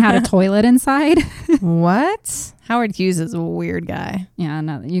car even had a toilet inside. What? Howard Hughes is a weird guy. Yeah,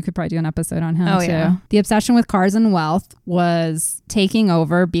 no, you could probably do an episode on him too. Yeah. The obsession with cars and wealth was taking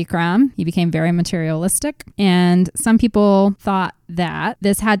over Bikram. He became very materialistic. And some people thought that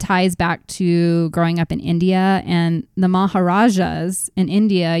this had ties back to growing up in India, and the Maharajas in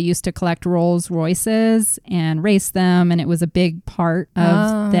India used to collect Rolls Royces and race them, and it was a big part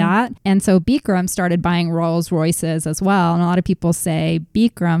of that. And so Bikram started buying Rolls Royces as well, and a lot of people say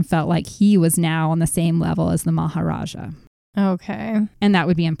Bikram felt like he was now on the same level as the Maharaja. Okay. And that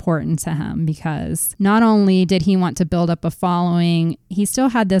would be important to him because not only did he want to build up a following, he still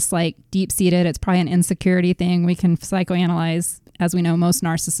had this like deep-seated, it's probably an insecurity thing we can psychoanalyze. As we know, most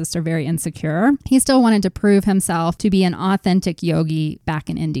narcissists are very insecure. He still wanted to prove himself to be an authentic yogi back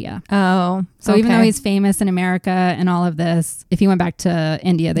in India. Oh, so even though he's famous in America and all of this, if he went back to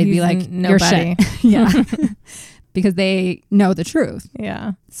India, they'd be like, you're shit. Yeah. Because they know the truth.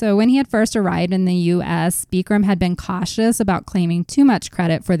 Yeah. So when he had first arrived in the U.S., Bikram had been cautious about claiming too much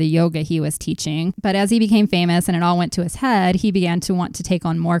credit for the yoga he was teaching. But as he became famous and it all went to his head, he began to want to take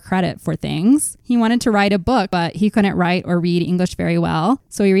on more credit for things. He wanted to write a book, but he couldn't write or read English very well.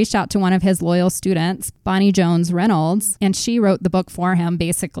 So he reached out to one of his loyal students, Bonnie Jones Reynolds, and she wrote the book for him,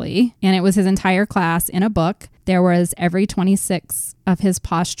 basically. And it was his entire class in a book. There was every 26 of his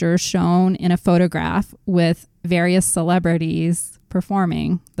postures shown in a photograph with various celebrities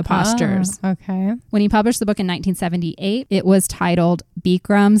performing the postures. Oh, okay. When he published the book in 1978, it was titled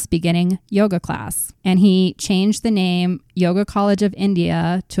Bikram's Beginning Yoga Class. And he changed the name Yoga College of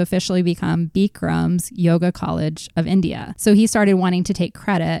India to officially become Bikram's Yoga College of India. So he started wanting to take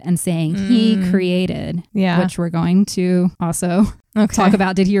credit and saying he created, which we're going to also talk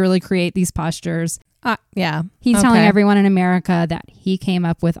about. Did he really create these postures? Yeah. He's telling everyone in America that he came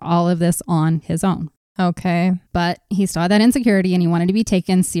up with all of this on his own. Okay. But he saw that insecurity and he wanted to be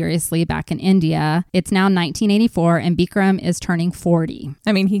taken seriously back in India. It's now 1984 and Bikram is turning 40.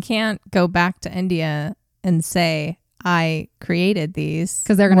 I mean, he can't go back to India and say, I created these.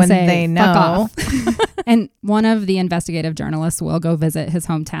 Because they're going to say, they know. Fuck off. And one of the investigative journalists will go visit his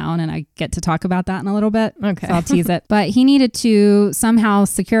hometown, and I get to talk about that in a little bit. Okay. So I'll tease it. But he needed to somehow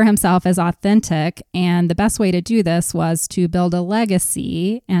secure himself as authentic, and the best way to do this was to build a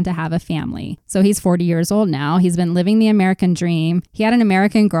legacy and to have a family. So he's 40 years old now. He's been living the American dream. He had an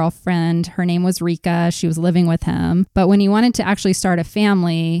American girlfriend. Her name was Rika. She was living with him. But when he wanted to actually start a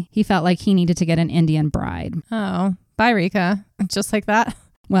family, he felt like he needed to get an Indian bride. Oh, bye, Rika. Just like that.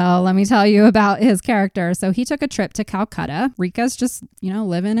 Well, let me tell you about his character. So he took a trip to Calcutta. Rika's just,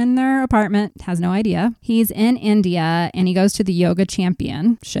 living in their apartment, has no idea. He's in India and he goes to the yoga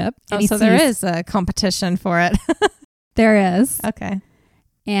championship. Oh, so there is a competition for it. There is. Okay.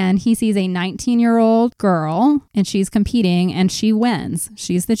 And he sees a 19-year-old girl and she's competing and she wins.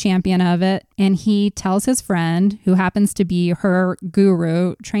 She's the champion of it. And he tells his friend, who happens to be her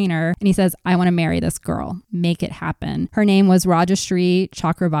guru trainer, and he says, I want to marry this girl. Make it happen. Her name was Rajashree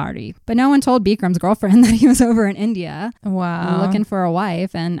Chakrabarti. But no one told Bikram's girlfriend that he was over in India. Wow. Looking for a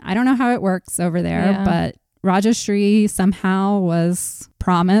wife. And I don't know how it works over there, but Rajashree somehow was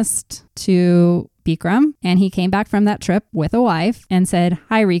promised to Bikram, and he came back from that trip with a wife and said,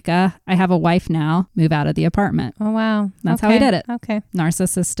 hi, Rika, I have a wife now. Move out of the apartment. Oh, wow. That's how he did it. Okay.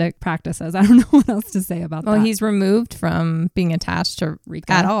 Narcissistic practices. I don't know what else to say about that. Well, he's removed from being attached to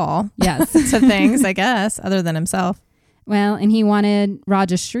Rika at all. Yes. To things, I guess, other than himself. Well, and he wanted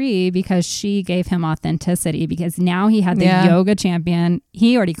Rajashree because she gave him authenticity, because now he had the yoga champion.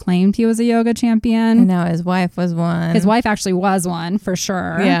 He already claimed he was a yoga champion. And now his wife was one. His wife actually was one, for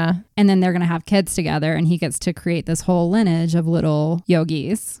sure. Yeah. And then they're going to have kids together, and he gets to create this whole lineage of little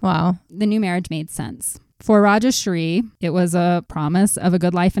yogis. Wow. The new marriage made sense. For Rajashree, it was a promise of a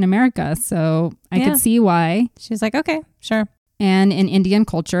good life in America. So I could see why. She was like, okay, sure. And in Indian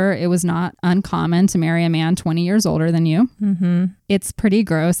culture, it was not uncommon to marry a man 20 years older than you. Mm-hmm. It's pretty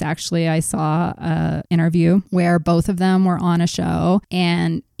gross. Actually, I saw an interview where both of them were on a show,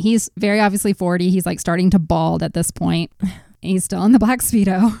 and he's very obviously 40. He's like starting to bald at this point. He's still in the black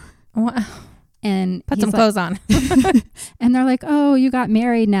Speedo. Wow. And put some clothes on. And they're like, oh, you got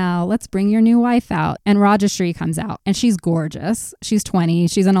married now. Let's bring your new wife out. And Rajashree comes out and she's gorgeous. She's 20.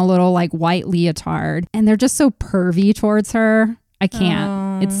 She's in a little like white leotard and they're just so pervy towards her. I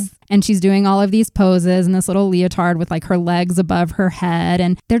can't. And she's doing all of these poses in this little leotard with like her legs above her head.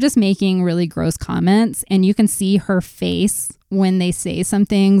 And they're just making really gross comments. And you can see her face when they say some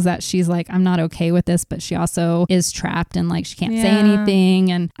things that she's like, I'm not okay with this, but she also is trapped and like she can't say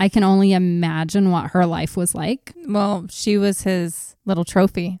anything. And I can only imagine what her life was like. Well, she was his little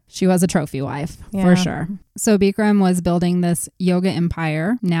trophy. She was a trophy wife, for sure. So Bikram was building this yoga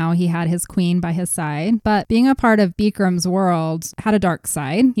empire. Now he had his queen by his side. But being a part of Bikram's world had a dark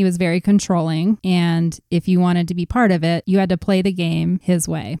side. He was very controlling. And if you wanted to be part of it, you had to play the game his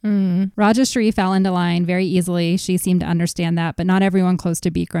way. Rajashree fell into line very easily. She seemed to understand that, but not everyone close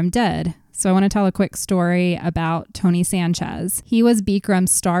to Bikram did. So I want to tell a quick story about Tony Sanchez. He was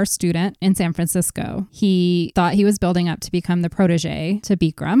Bikram's star student in San Francisco. He thought he was building up to become the protege to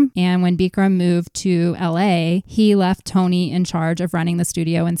Bikram. And when Bikram moved to LA, he left Tony in charge of running the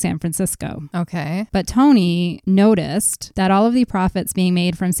studio in San Francisco. Okay. But Tony noticed that all of the profits being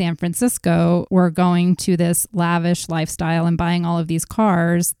made from San Francisco were going to this lavish lifestyle and buying all of these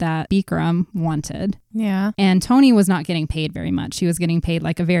cars that Bikram wanted. Yeah. And Tony was not getting paid very much. He was getting paid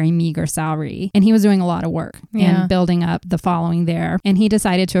like a very meager salary. And he was doing a lot of work and building up the following there. And he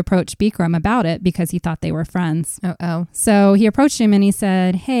decided to approach Bikram about it because he thought they were friends. Oh. So he approached him and he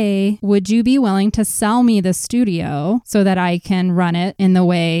said, hey, would you be willing to sell me the studio so that I can run it in the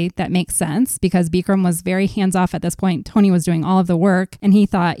way that makes sense? Because Bikram was very hands-off at this point. Tony was doing all of the work and he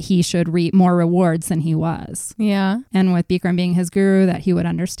thought he should reap more rewards than he was. Yeah. And with Bikram being his guru, that he would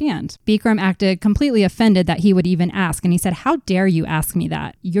understand. Bikram acted completely offended that he would even ask. And he said, how dare you ask me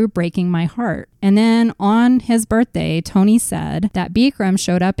that? You're breaking my heart. And then on his birthday, Tony said that Bikram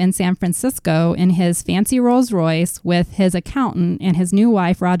showed up in San Francisco in his fancy Rolls Royce with his accountant and his new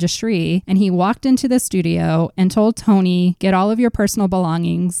wife, Rajashree. And he walked into the studio and told Tony, get all of your personal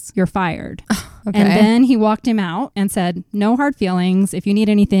belongings. You're fired. Okay. And then he walked him out and said, no hard feelings. If you need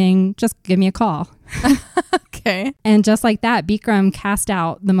anything, just give me a call. Okay. And just like that, Bikram cast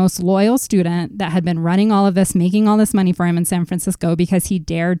out the most loyal student that had been running all of this, making all this money for him in San Francisco because he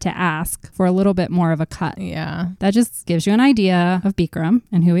dared to ask for a little bit more of a cut. Yeah. That just gives you an idea of Bikram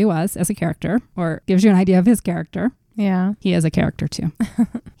and who he was as a character, or gives you an idea of his character. Yeah. He is a character too.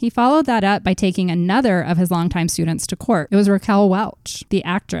 He followed that up by taking another of his longtime students to court. It was Raquel Welch, the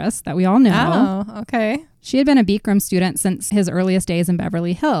actress that we all know. Oh, okay. She had been a Bikram student since his earliest days in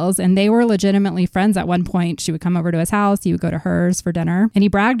Beverly Hills, and they were legitimately friends at one point. She would come over to his house, he would go to hers for dinner, and he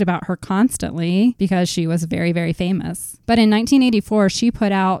bragged about her constantly because she was very, very famous. But in 1984, she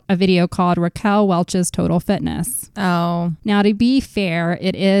put out a video called Raquel Welch's Total Fitness. Oh. Now, to be fair,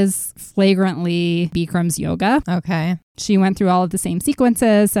 it is flagrantly Bikram's yoga. Okay. She went through all of the same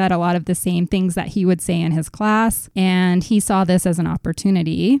sequences, said a lot of the same things that he would say in his class, and he saw this as an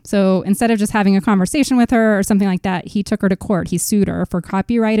opportunity. So instead of just having a conversation with her or something like that, he took her to court. He sued her for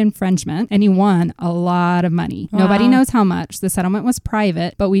copyright infringement, and he won a lot of money. Wow. Nobody knows how much. The settlement was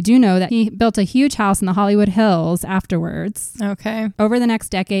private, but we do know that he built a huge house in the Hollywood Hills afterwards. Okay. Over the next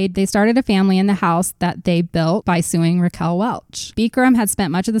decade, they started a family in the house that they built by suing Raquel Welch. Bikram had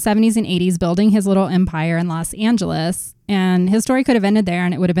spent much of the 70s and 80s building his little empire in Los Angeles, and his story could have ended there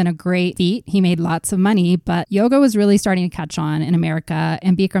and it would have been a great feat. He made lots of money, but yoga was really starting to catch on in America,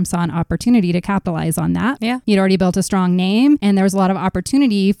 and Bikram saw an opportunity to capitalize on that. Yeah. He'd already built a strong name, and there was a lot of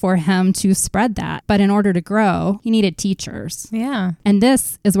opportunity for him to spread that. But in order to grow, he needed teachers. Yeah. And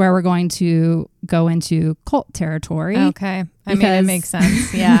this is where we're going to go into cult territory. Okay. I mean, it makes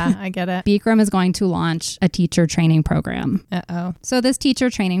sense. Yeah, I get it. Bikram is going to launch a teacher training program. Uh-oh. So this teacher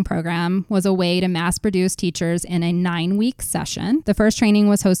training program was a way to mass produce teachers in a 9-week session. The first training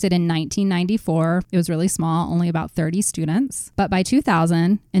was hosted in 1994. It was really small, only about 30 students. But by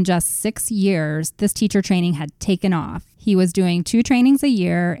 2000, in just 6 years, this teacher training had taken off. He was doing 2 trainings a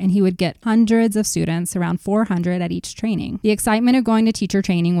year, and he would get hundreds of students, around 400 at each training. The excitement of going to teacher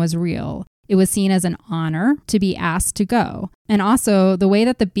training was real. It was seen as an honor to be asked to go. And also, the way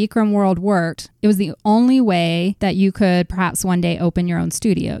that the Bikram world worked, it was the only way that you could perhaps one day open your own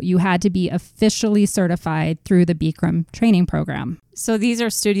studio. You had to be officially certified through the Bikram training program. So these are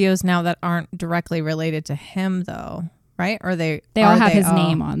studios now that aren't directly related to him, though, right? Or they all have his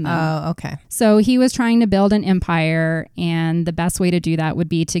name on them. Oh, okay. So he was trying to build an empire, and the best way to do that would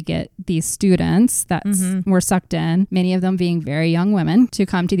be to get these students that were sucked in, many of them being very young women, to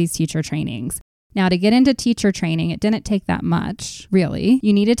come to these teacher trainings. Now, to get into teacher training, it didn't take that much, really.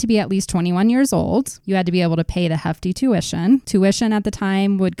 You needed to be at least 21 years old. You had to be able to pay the hefty tuition. Tuition at the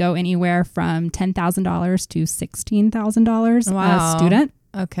time would go anywhere from $10,000 to $16,000 a student.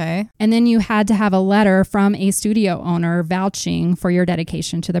 Okay. And then you had to have a letter from a studio owner vouching for your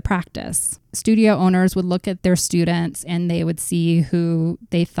dedication to the practice. Studio owners would look at their students and they would see who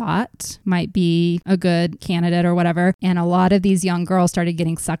they thought might be a good candidate or whatever. And a lot of these young girls started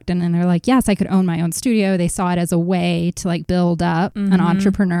getting sucked in, and they're like, yes, I could own my own studio. They saw it as a way to like build up an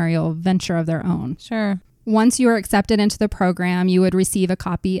entrepreneurial venture of their own. Sure. Once you were accepted into the program, you would receive a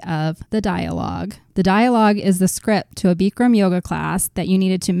copy of the dialogue. The dialogue is the script to a Bikram yoga class that you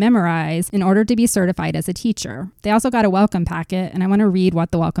needed to memorize in order to be certified as a teacher. They also got a welcome packet, and I want to read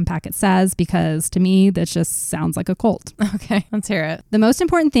what the welcome packet says because to me, that just sounds like a cult. Okay, let's hear it. The most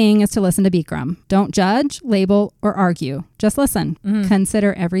important thing is to listen to Bikram. Don't judge, label, or argue. Just listen.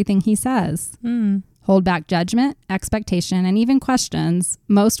 Consider everything he says. Hold back judgment, expectation, and even questions.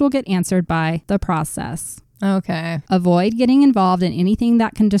 Most will get answered by the process. Okay. Avoid getting involved in anything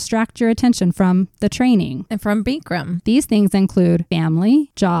that can distract your attention from the training. And from Bikram. These things include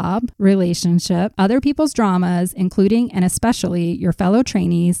family, job, relationship, other people's dramas, including and especially your fellow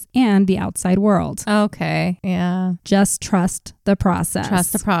trainees and the outside world. Okay. Yeah. Just trust the process.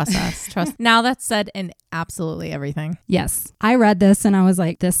 Trust the process. Trust. Now that's said in absolutely everything. Yes. I read this and I was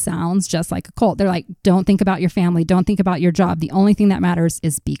like, this sounds just like a cult. They're like, don't think about your family. Don't think about your job. The only thing that matters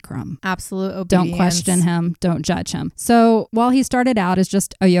is Bikram. Absolute obedience. Don't question him. Don't judge him. So while he started out as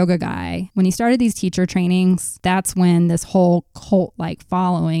just a yoga guy, when he started these teacher trainings, that's when this whole cult-like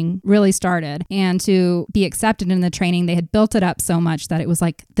following really started. And to be accepted in the training, they had built it up so much that it was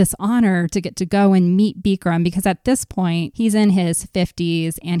like this honor to get to go and meet Bikram, because at this point, he's in his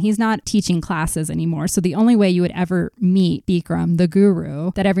 50s and he's not teaching classes anymore. So the only way you would ever meet Bikram, the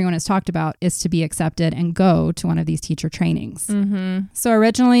guru that everyone has talked about, is to be accepted and go to one of these teacher trainings. So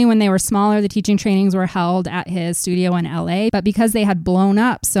originally, when they were smaller, the teaching trainings were held at his studio in LA, but because they had blown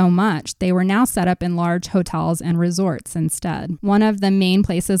up so much, they were now set up in large hotels and resorts instead. One of the main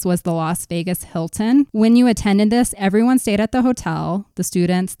places was the Las Vegas Hilton. When you attended this, everyone stayed at the hotel, the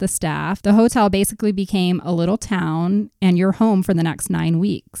students, the staff. The hotel basically became a little town, and your home for the next 9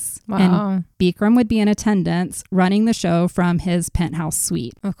 weeks. Wow. And Bikram would be in attendance running the show from his penthouse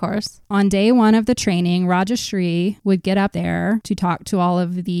suite. Of course. On day 1 of the training, Rajashree would get up there to talk to all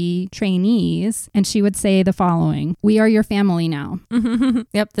of the trainees, and she would say the following: "We are your family now."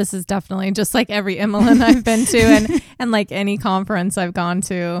 Yep, this is definitely just like every Immolen I've been to and like any conference I've gone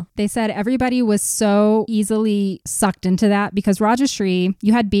to. They said everybody was so easily sucked into that because Rajashree,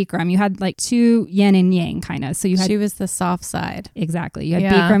 you had Bikram, you had like two yin and yang kind of. So you had She was the soft side. Exactly. You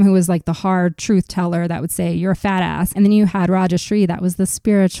had Bikram, who was like the hard truth teller that would say, "You're a fat ass." And then you had Rajashree, that was the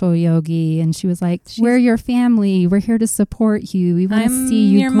spiritual yogi. And she was like, "We're your family. We're here to support you. We want to see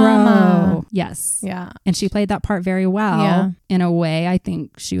you your grow." mama. Yes. Yeah. And she played that part very well. Yeah. In a way, I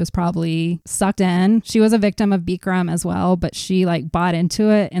think she was probably sucked in. She was a victim of Bikram as well, but she like bought into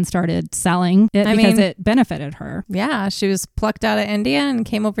it and started selling it because it benefited her. Yeah. She was plucked out of India and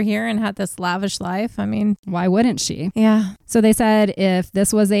came over here and had this lavish life. I mean, why wouldn't she? Yeah. So they said if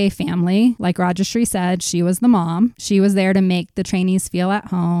this was a family, like Rajashree said, she was the mom. She was there to make the trainees feel at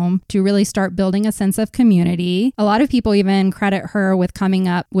home, to really start building a sense of community. A lot of people even credit her with coming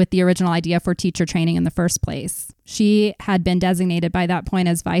up with the original idea for teacher training in the first place. She had been designated by that point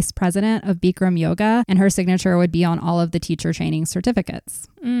as vice president of Bikram Yoga, and her signature would be on all of the teacher training certificates.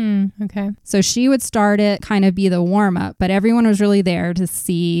 Okay. So she would start it, kind of be the warm-up, but everyone was really there to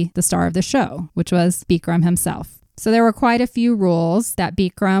see the star of the show, which was Bikram himself. So there were quite a few rules that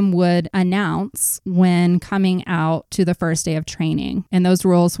Bikram would announce when coming out to the first day of training. And those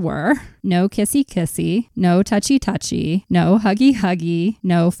rules were no kissy kissy, no touchy touchy, no huggy huggy,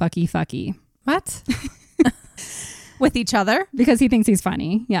 no fucky fucky. What? With each other? Because he thinks he's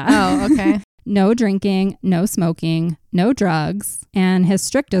funny. Yeah. Oh, okay. No drinking, no smoking, no drugs. And his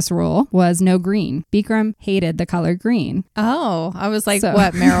strictest rule was no green. Bikram hated the color green. Oh, I was like,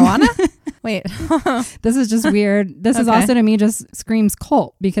 what, marijuana? Wait. This is just weird. This is also to me just screams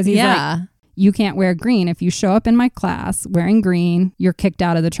cult because he's like, you can't wear green. If you show up in my class wearing green, you're kicked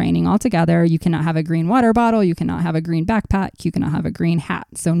out of the training altogether. You cannot have a green water bottle. You cannot have a green backpack. You cannot have a green hat.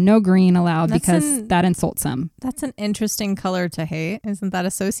 So no green allowed because that insults him. That's an interesting color to hate. Isn't that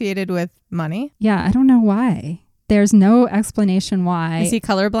associated with money? Yeah, I don't know why. There's no explanation why. Is he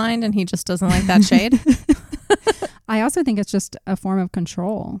colorblind and he just doesn't like that shade? I also think it's just a form of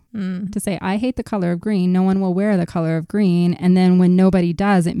control to say, I hate the color of green. No one will wear the color of green. And then when nobody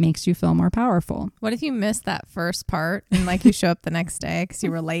does, it makes you feel more powerful. What if you missed that first part and like you show up the next day because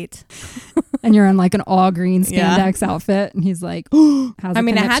you were late? And you're in like an all green spandex outfit. And he's like, how's I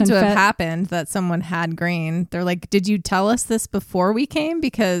mean, it had to fit? have happened that someone had green. They're like, did you tell us this before we came?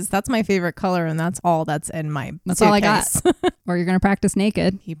 Because that's my favorite color and that's all that's in my That's suitcase. all I got. Or you're going to practice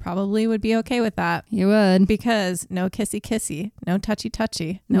naked. He probably would be okay with that. He would. Because no kissy kissy, no touchy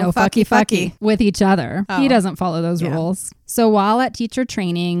touchy, no fucky fucky with each other. Oh. He doesn't follow those rules. So while at teacher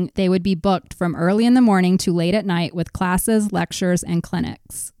training, they would be booked from early in the morning to late at night with classes, lectures, and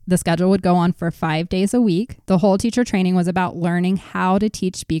clinics. The schedule would go on for 5 days a week. The whole teacher training was about learning how to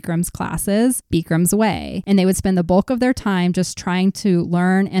teach Bikram's classes Bikram's way. And they would spend the bulk of their time just trying to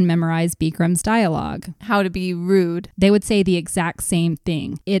learn and memorize Bikram's dialogue. How to be rude. They would say the exact same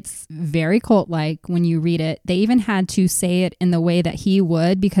thing. It's very cult-like when you read it. They even had to say it in the way that he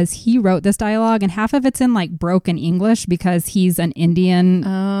would because he wrote this dialogue and half of it's in like broken English because he's an Indian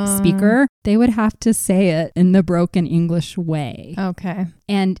speaker. They would have to say it in the broken English way. Okay.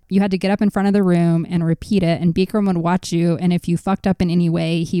 And you had to get up in front of the room and repeat it. And Bikram would watch you. And if you fucked up in any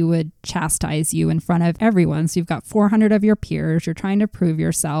way, he would chastise you in front of everyone. So you've got 400 of your peers. You're trying to prove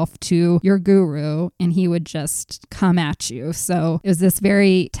yourself to your guru. And he would just come at you. So it was this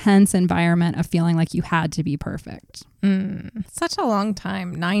very tense environment of feeling like you had to be perfect. Such a long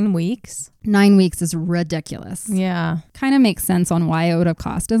time. 9 weeks? 9 weeks is ridiculous. Yeah. Kind of makes sense on why it would have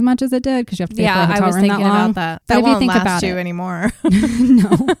cost as much as it did because you have to pay for a hotel I was room thinking that long. about that. But That if you won't think last about you it, anymore.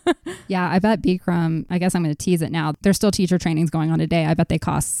 No. Yeah, I bet Bikram, I guess I'm going to tease it now. There's still teacher trainings going on today. I bet they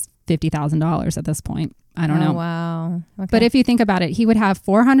cost $50,000 at this point. I don't know. Wow. Okay. But if you think about it, he would have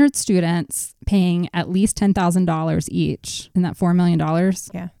 400 students paying at least $10,000 each. Isn't that $4 million?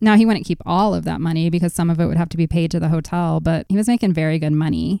 Yeah. Now, he wouldn't keep all of that money because some of it would have to be paid to the hotel, but he was making very good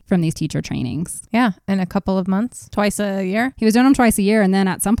money from these teacher trainings. Yeah. In a couple of months, twice a year. He was doing them twice a year. And then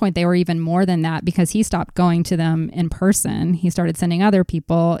at some point they were even more than that because he stopped going to them in person. He started sending other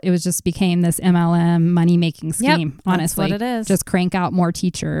people. It was just became this MLM money-making scheme, honestly. That's what it is. Just crank out more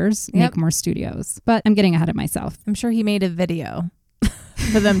teachers, make more studios. But I'm getting ahead of myself. I'm sure he made a video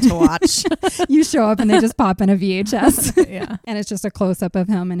for them to watch. You show up and they just pop in a VHS. Yeah. And it's just a close-up of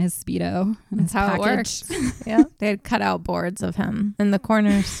him in his Speedo. And That's how it works. Yeah. They had cutout boards of him in the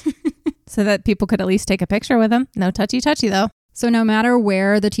corners. So that people could at least take a picture with him. No touchy though. So no matter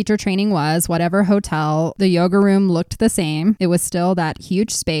where the teacher training was, whatever hotel, the yoga room looked the same. It was still that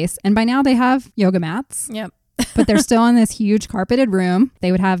huge space. And by now they have yoga mats. Yep. But they're still in this huge carpeted room.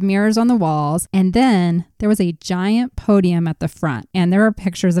 They would have mirrors on the walls. And then there was a giant podium at the front. And there are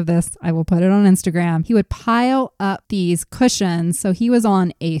pictures of this. I will put it on Instagram. He would pile up these cushions. So he was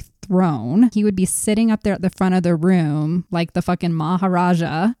on a throne. He would be sitting up there at the front of the room like the fucking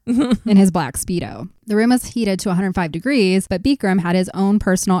Maharaja in his black Speedo. The room was heated to 105 degrees, but Bikram had his own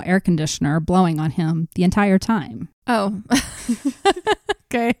personal air conditioner blowing on him the entire time. Oh.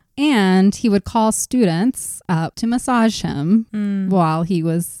 Okay. And he would call students up to massage him while he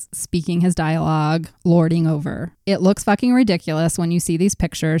was speaking his dialogue, lording over. It looks fucking ridiculous when you see these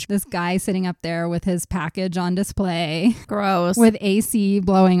pictures. This guy sitting up there with his package on display. Gross. With AC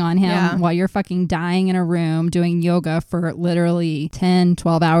blowing on him while you're fucking dying in a room doing yoga for literally 10,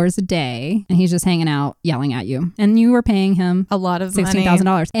 12 hours a day. And he's just hanging out yelling at you. And you were paying him a lot of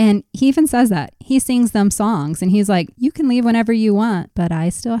 $16,000. And he even says that. He sings them songs and he's like, you can leave whenever you want, but I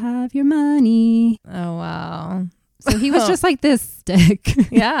still have your money. Oh, wow. So he was just like this stick.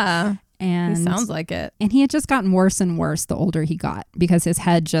 Yeah. And he sounds like it. And he had just gotten worse and worse the older he got because his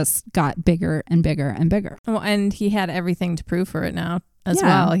head just got bigger and bigger and bigger. Well, and he had everything to prove for it now as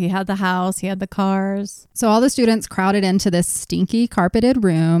well. He had the house, he had the cars. So all the students crowded into this stinky carpeted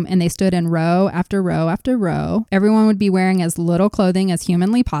room and they stood in row after row after row. Everyone would be wearing as little clothing as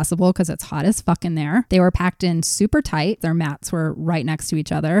humanly possible because it's hot as fuck in there. They were packed in super tight. Their mats were right next to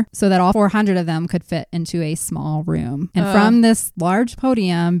each other so that all 400 of them could fit into a small room. And from this large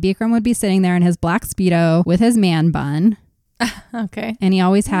podium, Bikram would be sitting there in his black Speedo with his man bun. Okay. And he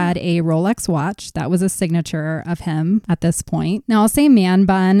always had a Rolex watch. That was a signature of him at this point. Now I'll say man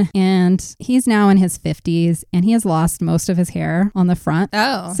bun, and he's now in his 50s and he has lost most of his hair on the front.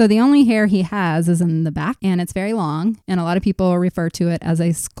 Oh. So the only hair he has is in the back and it's very long. And a lot of people refer to it as a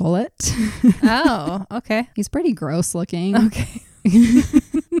skullet. Oh, okay. He's pretty gross looking. Okay.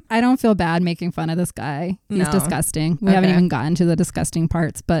 I don't feel bad making fun of this guy. He's disgusting. We haven't even gotten to the disgusting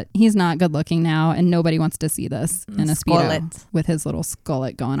parts, but he's not good looking now and nobody wants to see this in a Speedo with his little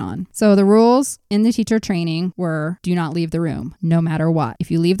skullet going on. So the rules in the teacher training were do not leave the room no matter what. If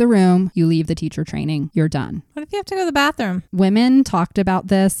you leave the room, you leave the teacher training, you're done. What if you have to go to the bathroom? Women talked about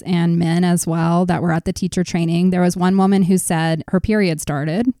this and men as well that were at the teacher training. There was one woman who said her period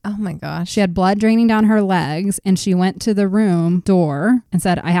started. Oh my gosh. She had blood draining down her legs and she went to the room door and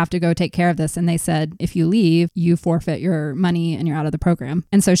said, I have to go take care of this. And they said, if you leave, you forfeit your money and you're out of the program.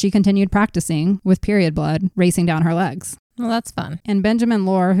 And so she continued practicing with period blood racing down her legs. Well, that's fun. And Benjamin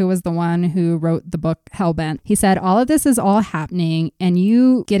Lohr, who was the one who wrote the book Hellbent, he said, all of this is all happening and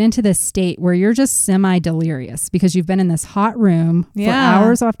you get into this state where you're just semi-delirious because you've been in this hot room for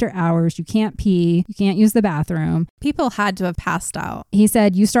hours after hours. You can't pee. You can't use the bathroom. People had to have passed out. He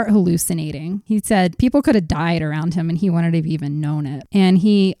said, you start hallucinating. He said people could have died around him and he wouldn't have even known it. And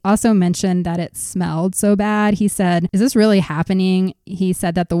he also mentioned that it smelled so bad. He said, is this really happening? He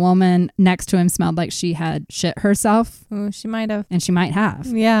said that the woman next to him smelled like she had shit herself. Ooh, she might have. And she might have.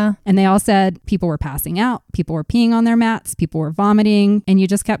 Yeah. And they all said people were passing out, people were peeing on their mats, people were vomiting, and you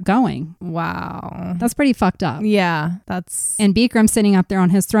just kept going. Wow. That's pretty fucked up. Yeah, that's... And Bikram's sitting up there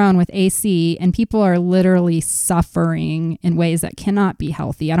on his throne with AC, and people are literally suffering in ways that cannot be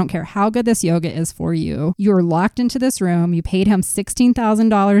healthy. I don't care how good this yoga is for you. You're locked into this room. You paid him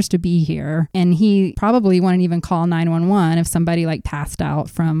 $16,000 to be here, and he probably wouldn't even call 911 if somebody like passed out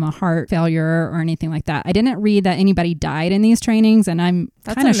from a heart failure or anything like that. I didn't read that anybody died in these trainings, and I'm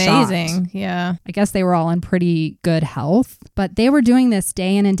kind of amazing. Shocked. Yeah. I guess they were all in pretty good health, but they were doing this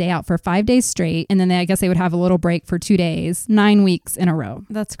day in and day out for 5 days straight. And then I guess they would have a little break for 2 days, 9 weeks in a row.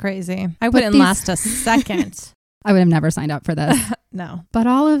 That's crazy. I wouldn't last a second. I would have never signed up for this. No. But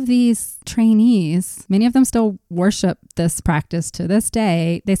all of these trainees, many of them still worship this practice to this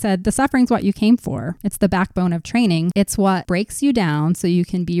day. They said the suffering's what you came for. It's the backbone of training. It's what breaks you down so you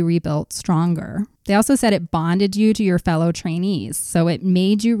can be rebuilt stronger. They also said it bonded you to your fellow trainees. So it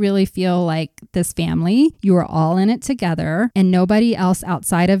made you really feel like this family. You were all in it together and nobody else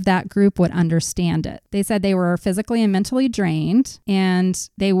outside of that group would understand it. They said they were physically and mentally drained and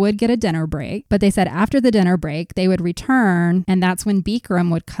they would get a dinner break. But they said after the dinner break, they would return and that's when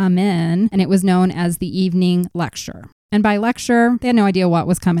Bikram would come in and it was known as the evening lecture. And by lecture, they had no idea what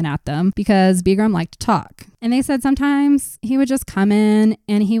was coming at them because Bikram liked to talk. And they said sometimes he would just come in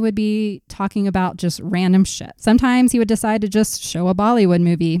and he would be talking about just random shit. Sometimes he would decide to just show a Bollywood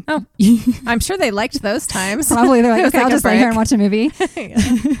movie. Oh, I'm sure they liked those times. Probably they're like, okay, I'll just lay here and watch a movie.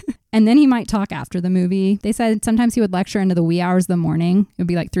 And then he might talk after the movie. They said sometimes he would lecture into the wee hours of the morning. It would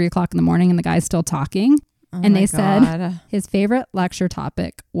be like 3 o'clock in the morning and the guy's still talking. Oh and they my said God. his favorite lecture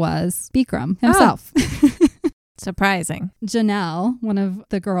topic was Bikram himself. Surprising. Janelle, one of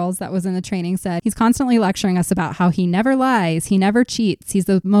the girls that was in the training, said, he's constantly lecturing us about how he never lies, he never cheats, he's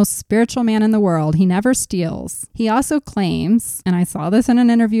the most spiritual man in the world, he never steals. He also claims, and I saw this in an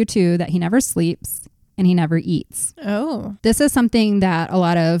interview too, that he never sleeps and he never eats. Oh. This is something that a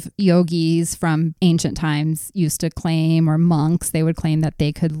lot of yogis from ancient times used to claim, or monks, they would claim that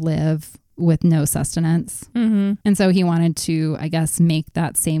they could live with no sustenance. Mm-hmm. And so he wanted to, I guess, make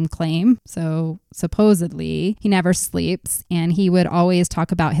that same claim. So supposedly he never sleeps, and he would always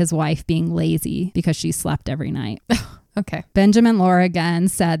talk about his wife being lazy because she slept every night. Okay. Benjamin Laura again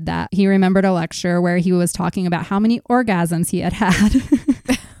said that he remembered a lecture where he was talking about how many orgasms he had had.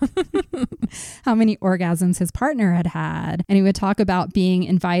 How many orgasms his partner had had. And he would talk about being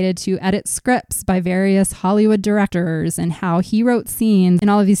invited to edit scripts by various Hollywood directors and how he wrote scenes in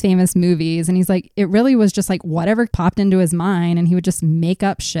all of these famous movies. And he's like, it really was just like whatever popped into his mind, and he would just make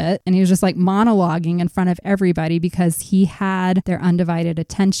up shit. And he was just like monologuing in front of everybody because he had their undivided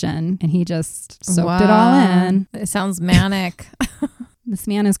attention, and he just soaked it all in. It sounds manic. This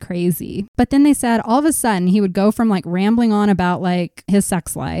man is crazy. But then they said all of a sudden he would go from like rambling on about like his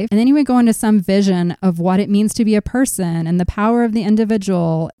sex life, and then he would go into some vision of what it means to be a person and the power of the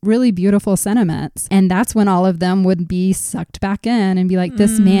individual, really beautiful sentiments. And that's when all of them would be sucked back in and be like,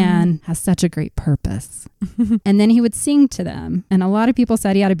 this man has such a great purpose. And then he would sing to them. And a lot of people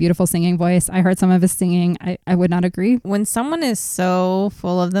said he had a beautiful singing voice. I heard some of his singing. I would not agree. When someone is so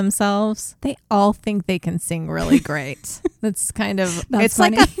full of themselves, they all think they can sing really great. That's kind of, it's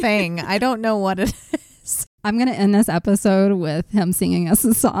funny. like a thing. I don't know what it is. I'm going to end this episode with him singing us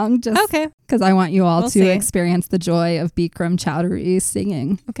a song just Okay. because I want you all We'll to see. experience the joy of Bikram Chowdhury's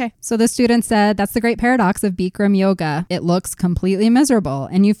singing. Okay. So the student said, that's the great paradox of Bikram yoga. It looks completely miserable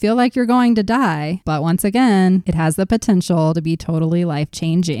and you feel like you're going to die. But once again, it has the potential to be totally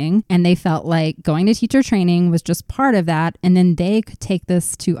life-changing. And they felt like going to teacher training was just part of that. And then they could take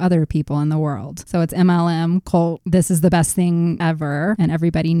this to other people in the world. So it's MLM cult. This is the best thing ever. And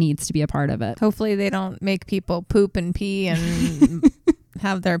everybody needs to be a part of it. Hopefully they don't make people poop and pee and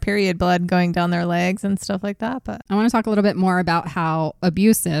have their period blood going down their legs and stuff like that. But I want to talk a little bit more about how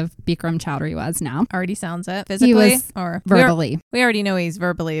abusive Bikram Chowdhury was now. already sounds it. Physically or Verbally. We already know he's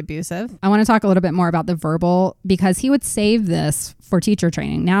verbally abusive. I want to talk a little bit more about the verbal because he would save this for teacher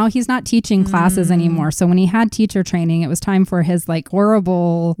training. Now he's not teaching classes anymore. So when he had teacher training, it was time for his like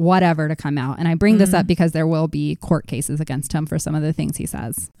horrible whatever to come out. And I bring this up because there will be court cases against him for some of the things he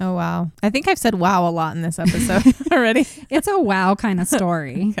says. Oh, wow. I think I've said wow a lot in this episode already. It's a wow kind of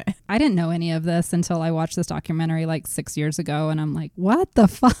story. Okay. I didn't know any of this until I watched this documentary like 6 years ago. And I'm like, what the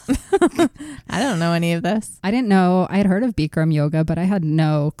fuck? I don't know any of this. I didn't know. I had heard of Bikram yoga, but I had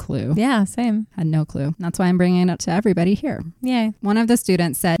no clue. Yeah, same. Had no clue. That's why I'm bringing it up to everybody here. Yay. One of the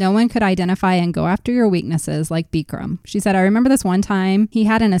students said, no one could identify and go after your weaknesses like Bikram. She said, I remember this one time he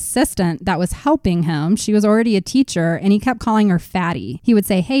had an assistant that was helping him. She was already a teacher and he kept calling her Fatty. He would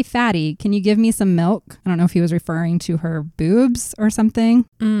say, hey, Fatty, can you give me some milk? I don't know if he was referring to her boobs or something.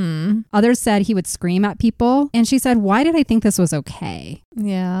 Others said he would scream at people. And she said, why did I think this was okay?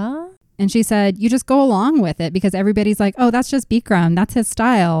 Yeah. And she said, you just go along with it because everybody's like, oh, that's just Bikram. That's his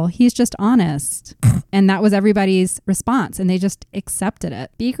style. He's just honest. And that was everybody's response. And they just accepted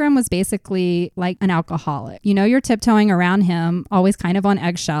it. Bikram was basically like an alcoholic. You know, you're tiptoeing around him, always kind of on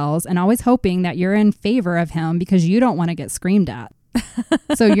eggshells and always hoping that you're in favor of him because you don't want to get screamed at.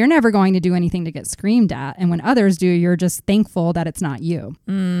 So you're never going to do anything to get screamed at. And when others do, you're just thankful that it's not you.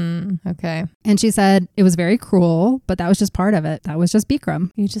 Okay. And she said it was very cruel, but that was just part of it. That was just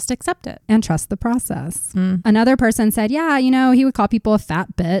Bikram. You just accept it. And trust the process. Another person said, yeah, you know, he would call people a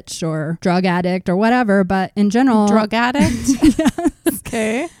fat bitch or drug addict or whatever. But in general... Drug addict? Yes.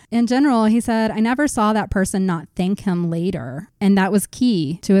 Okay. In general, he said, I never saw that person not thank him later. And that was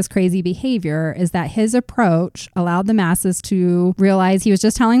key to his crazy behavior, is that his approach allowed the masses to realize he was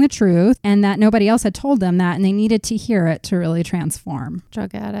just telling the truth and that nobody else had told them that and they needed to hear it to really transform.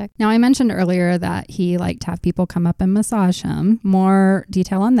 Drug addict. Now, I mentioned earlier that he liked to have people come up and massage him. More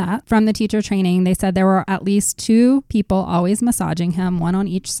detail on that. From the teacher training, they said there were at least 2 people always massaging him, one on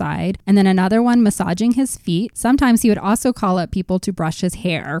each side, and then another one massaging his feet. Sometimes he would also call up people to brush his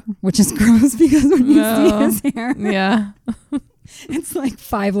hair, which is gross because when you see his hair, Yeah. it's like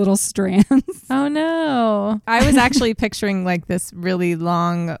 5 little strands. Oh, no. I was actually picturing like this really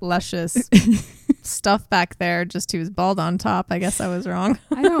long, luscious stuff back there. Just he was bald on top. I guess I was wrong.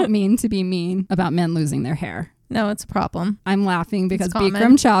 I don't mean to be mean about men losing their hair. No, it's a problem. I'm laughing because It's common.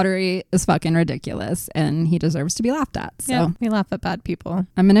 Bikram Chowdhury is fucking ridiculous and he deserves to be laughed at. So Yeah, we laugh at bad people.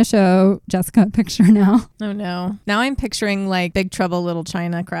 I'm going to show Jessica a picture now. Oh no. Now I'm picturing like Big Trouble Little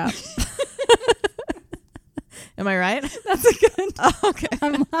China crap. Am I right? That's a good. Oh, okay.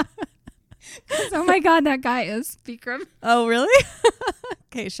 I'm laughing. Oh my God, that guy is Bikram. Oh, really?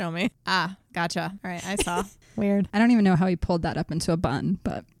 Okay, show me. Ah, gotcha. All right, I saw. Weird. I don't even know how he pulled that up into a bun,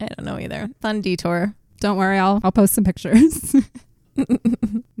 but I don't know either. Fun detour. don't worry, I'll post some pictures.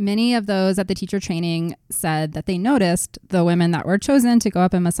 Many of those at the teacher training said that they noticed the women that were chosen to go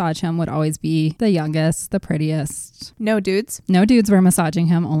up and massage him would always be the youngest, the prettiest. No dudes? No dudes were massaging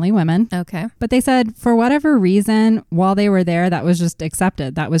him, only women. Okay. But they said for whatever reason, while they were there, that was just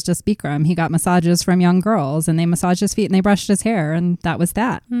accepted. That was just Bikram. He got massages from young girls and they massaged his feet and they brushed his hair and that was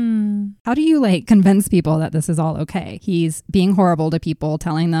that. How do you like convince people that this is all okay? He's being horrible to people,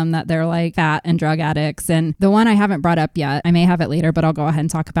 telling them that they're like fat and drug addicts. And the one I haven't brought up yet, I may have it later, but I'll go ahead and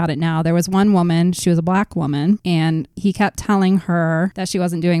talk about it now. There was one woman, she was a black woman, and he kept telling her that she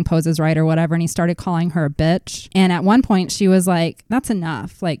wasn't doing poses right or whatever, and he started calling her a bitch. And at one point she was like, that's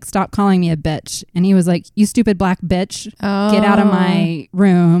enough, like stop calling me a bitch. And he was like, you stupid black bitch, get out of my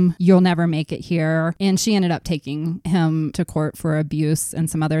room, you'll never make it here. And she ended up taking him to court for abuse and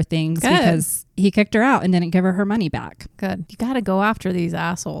some other things. Good. Because he kicked her out and didn't give her money back. Good. You got to go after these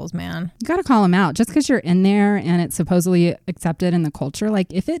assholes, man. You got to call them out. Just because you're in there and it's supposedly accepted in the culture, like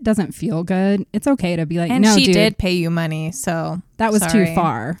if it doesn't feel good, it's okay to be like, And no, she dude, did pay you money, so that was sorry. too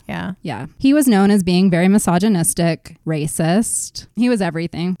far. Yeah. Yeah. He was known as being very misogynistic, racist. He was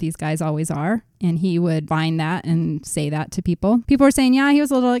everything. These guys always are. And he would find that and say that to people. People were saying, yeah, he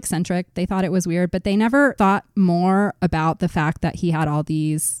was a little eccentric. They thought it was weird, but they never thought more about the fact that he had all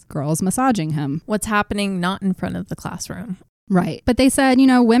these girls massaging him. What's happening not in front of the classroom? Right. But they said, you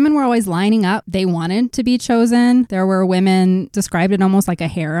know, women were always lining up. They wanted to be chosen. There were women described it almost like a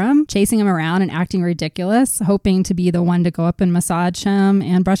harem, chasing him around and acting ridiculous, hoping to be the one to go up and massage him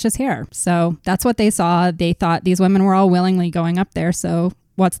and brush his hair. So that's what they saw. They thought these women were all willingly going up there. So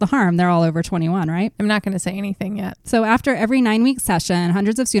what's the harm? They're all over 21, right? I'm not going to say anything yet. So after every 9-week session,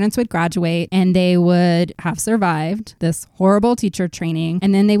 hundreds of students would graduate and they would have survived this horrible teacher training.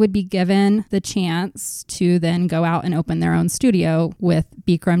 And then they would be given the chance to then go out and open their own studio with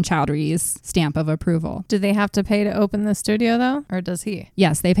Bikram Chowdhury's stamp of approval. Do they have to pay to open the studio though? Or does he?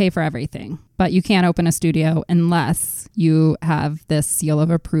 Yes, they pay for everything. But you can't open a studio unless you have this seal of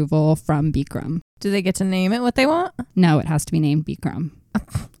approval from Bikram. Do they get to name it what they want? No, it has to be named Bikram.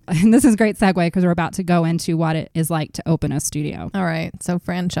 And this is a great segue because we're about to go into what it is like to open a studio. All right. So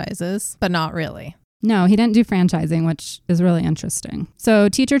franchises, but not really. No, he didn't do franchising, which is really interesting. So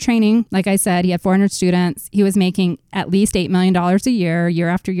teacher training, like I said, he had 400 students. He was making at least $8 million a year, year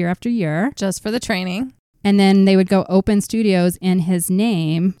after year after year. Just for the training. And then they would go open studios in his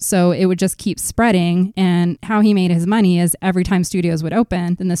name. So it would just keep spreading. And how he made his money is every time studios would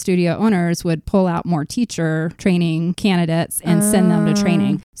open, then the studio owners would pull out more teacher training candidates and send them to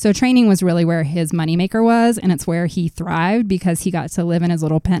training. So training was really where his moneymaker was. And it's where he thrived because he got to live in his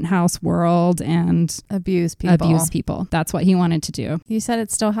little penthouse world and Abuse people. That's what he wanted to do. You said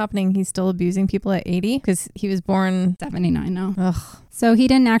it's still happening. He's still abusing people at 80 because he was born 79 now. Ugh. So he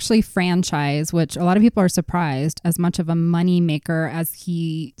didn't actually franchise, which a lot of people are surprised, as much of a money maker as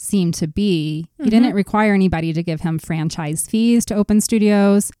he seemed to be. He didn't require anybody to give him franchise fees to open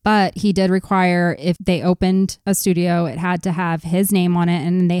studios, but he did require if they opened a studio, it had to have his name on it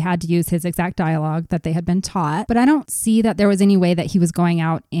and they had to use his exact dialogue that they had been taught. But I don't see that there was any way that he was going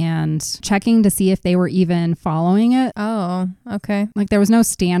out and checking to see if they were even following it. Oh, okay. Like there was no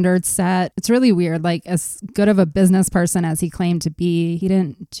standard set. It's really weird. Like as good of a business person as he claimed to be, he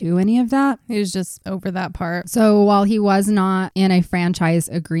didn't do any of that. He was just over that part. So while he was not in a franchise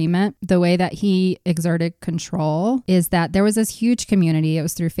agreement, the way that he exerted control is that there was this huge community. It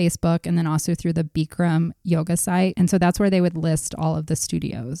was through Facebook and then also through the Bikram yoga site. And so that's where they would list all of the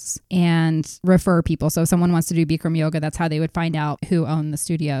studios and refer people. So if someone wants to do Bikram yoga, that's how they would find out who owned the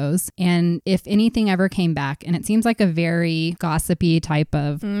studios. And if anything ever came back, and it seems like a very gossipy type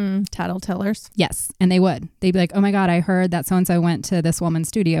of Tattletellers. yes. And they would. They'd be like, oh my God, I heard that so-and-so went to this woman's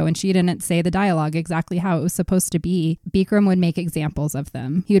studio and she didn't say the dialogue exactly how it was supposed to be. Bikram would make examples of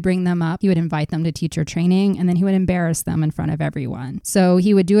them. He would bring them up. He would invite them to teacher training and then he would embarrass them in front of everyone. So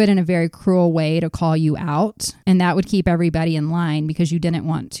he would do it in a very cruel way to call you out. And that would keep everybody in line because you didn't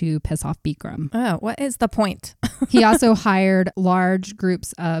want to piss off Bikram. Oh, what is the point? He also hired large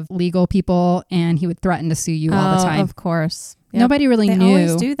groups of legal people and he would threaten to sue you all the time. Of course. Nobody really They knew.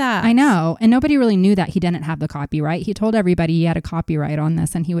 always do that. I know. And nobody really knew that he didn't have the copyright. He told everybody he had a copyright on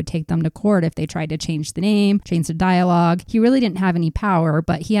this and he would take them to court if they tried to change the name, change the dialogue. He really didn't have any power,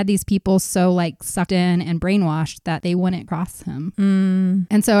 but he had these people so like sucked in and brainwashed that they wouldn't cross him.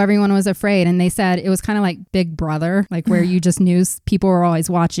 And so everyone was afraid. And they said it was kind of like Big Brother, like where you just knew people were always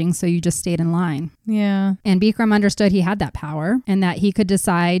watching. So you just stayed in line. Yeah. And Bikram understood he had that power and that he could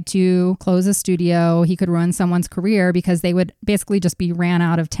decide to close a studio. He could ruin someone's career because they would basically just be ran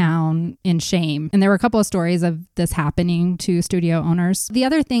out of town in shame. And there were a couple of stories of this happening to studio owners. The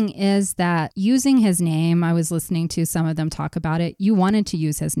other thing is that using his name, I was listening to some of them talk about it. You wanted to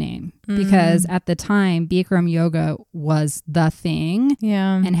use his name because at the time, Bikram yoga was the thing.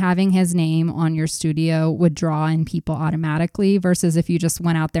 Yeah. And having his name on your studio would draw in people automatically versus if you just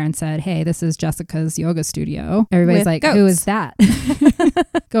went out there and said, hey, this is Jessica's yoga studio. Everybody's With like, goats. who is that?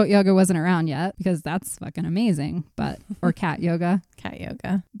 Goat yoga wasn't around yet because that's fucking amazing. Or cat yoga. Cat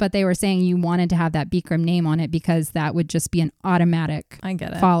yoga. But they were saying you wanted to have that Bikram name on it because that would just be an automatic I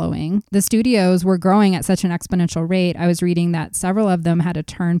get it. following. The studios were growing at such an exponential rate. I was reading that several of them had to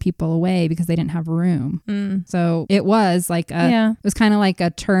turn people away because they didn't have room. So it was like it was kind of like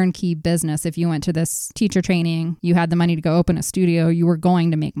a turnkey business. If you went to this teacher training, you had the money to go open a studio, you were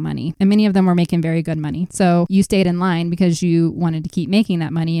going to make money. And many of them were making very good money. So you stayed in line because you wanted to keep making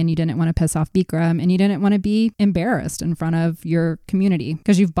that money and you didn't want to piss off Bikram and you didn't want to be embarrassed in front of your community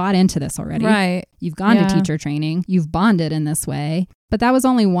because you've bought into this already. Right. You've gone to teacher training. You've bonded in this way. But that was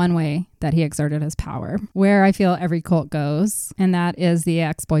only one way that he exerted his power, where I feel every cult goes, and that is the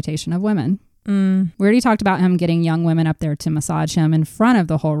exploitation of women. We already talked about him getting young women up there to massage him in front of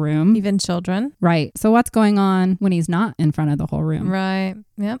the whole room. Even children. Right. So what's going on when he's not in front of the whole room? Right.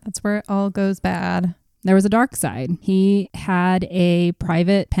 Yep. That's where it all goes bad. There was a dark side. He had a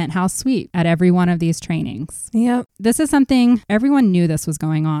private penthouse suite at every one of these trainings. Yep. This is something everyone knew this was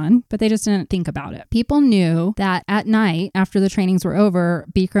going on, but they just didn't think about it. People knew that at night, after the trainings were over,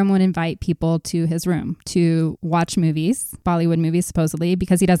 Bikram would invite people to his room to watch movies, Bollywood movies supposedly,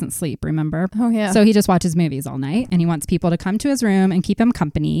 because he doesn't sleep, remember? Oh, yeah. So he just watches movies all night and he wants people to come to his room and keep him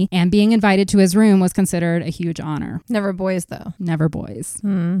company. And being invited to his room was considered a huge honor. Never boys, though. Never boys.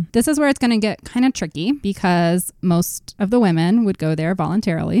 This is where it's going to get kind of tricky because most of the women would go there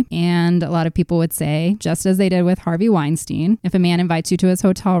voluntarily. And a lot of people would say, just as they did with Harvey Weinstein, if a man invites you to his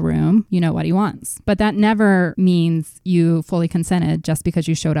hotel room, you know what he wants. But that never means you fully consented just because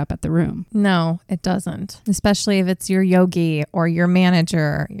you showed up at the room. No, it doesn't. Especially if it's your yogi or your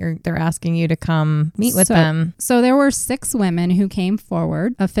manager. They're asking you to come meet with them. So there were 6 women who came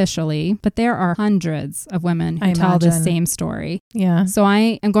forward officially, but there are hundreds of women who tell the same story. Yeah. So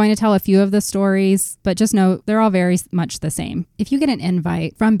I am going to tell a few of the stories, but just know they're all very much the same. If you get an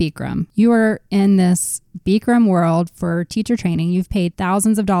invite from Bikram, you are in this Bikram world for teacher training. You've paid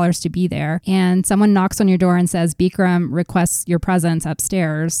thousands of dollars to be there, and someone knocks on your door and says, Bikram requests your presence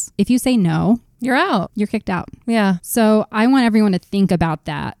upstairs. If you say no, you're out. You're kicked out. Yeah. So I want everyone to think about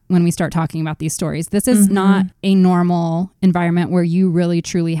that when we start talking about these stories. This is not a normal environment where you really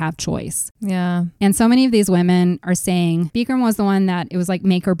truly have choice. Yeah. And so many of these women are saying Bikram was the one that it was like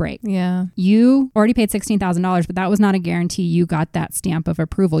make or break. Yeah. You already paid $16,000, but that was not a guarantee you got that stamp of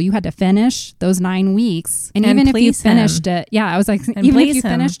approval. You had to finish those 9 weeks. And even if you finished it, I was like, even if you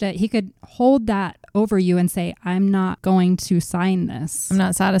finished it, he could hold that over you and say, I'm not going to sign this. I'm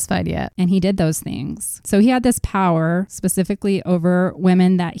not satisfied yet. And he did those things. So he had this power specifically over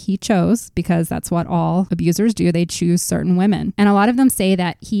women that he chose because that's what all abusers do. They choose certain women. And a lot of them say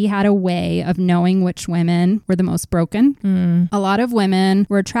that he had a way of knowing which women were the most broken. A lot of women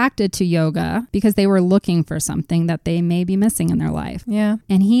were attracted to yoga because they were looking for something that they may be missing in their life. Yeah.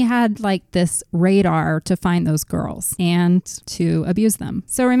 And he had like this radar to find those girls and to abuse them.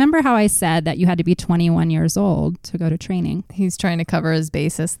 So remember how I said that you had to be 21 years old to go to training? He's trying to cover his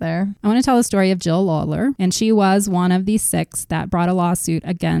basis there. I want to tell the story of Jill Lawler, and she was one of the 6 that brought a lawsuit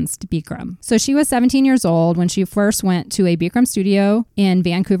against Bikram. So she was 17 years old when she first went to a Bikram studio in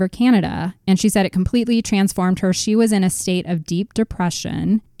Vancouver, Canada, and she said it completely transformed her. She was in a state of deep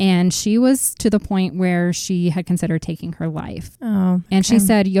depression, and she was to the point where she had considered taking her life. Oh, okay. And she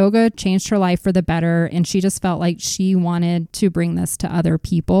said yoga changed her life for the better, and she just felt like she wanted to bring this to other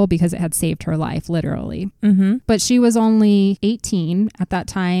people because it had saved her life, literally. But she was only 18 at that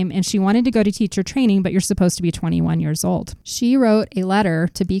time, and she wanted to go to teacher training, but you're supposed to be 21 years old. She wrote a letter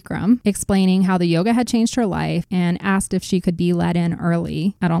to Bikram explaining how the yoga had changed her life and asked if she could be let in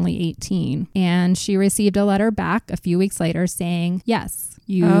early at only 18. And she received a letter back a few weeks later saying, yes,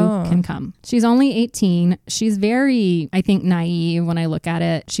 you can come. She's only 18. She's very, I think, naive when I look at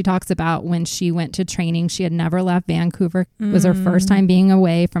it. She talks about when she went to training, she had never left Vancouver. It was her first time being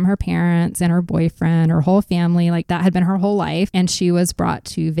away from her parents and her boyfriend, her whole family. Like that had been her whole life. And she was brought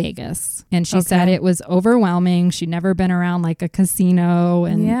to Vegas. And she said it was overwhelming. She'd never been around like a casino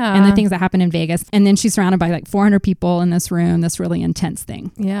and the things that happen in Vegas. And then she's surrounded by like 400 people in this room, this really intense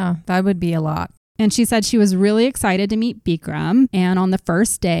thing. Yeah, that would be a lot. And she said she was really excited to meet Bikram. And on the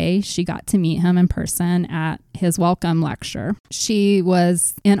first day, she got to meet him in person at his welcome lecture. She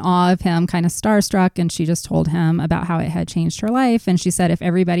was in awe of him, kind of starstruck, and she just told him about how it had changed her life. And she said if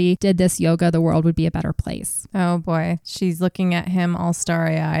everybody did this yoga, the world would be a better place. Oh boy. She's looking at him all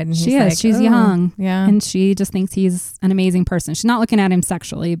starry-eyed. And she is. She's young. Yeah. And she just thinks he's an amazing person. She's not looking at him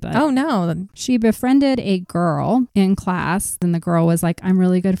sexually, but... Oh, no. She befriended a girl in class, and the girl was like, I'm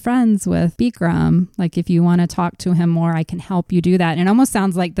really good friends with Bikram. Like, if you want to talk to him more, I can help you do that. And it almost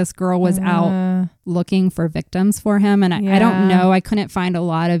sounds like this girl was out looking for victims for him. And I don't know. I couldn't find a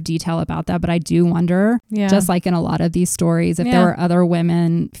lot of detail about that, but I do wonder, just like in a lot of these stories, if there were other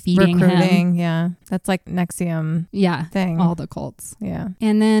women feeding him. Yeah. That's like Nexium thing. All the cults. Yeah.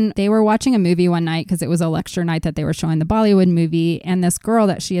 And then they were watching a movie one night because it was a lecture night that they were showing the Bollywood movie. And this girl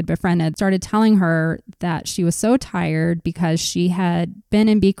that she had befriended started telling her that she was so tired because she had been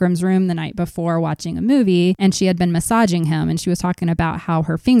in Bikram's room the night before watching a movie and she had been massaging him. And she was talking about how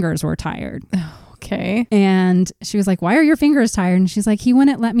her fingers were tired. Okay. And she was like, why are your fingers tired? And she's like, he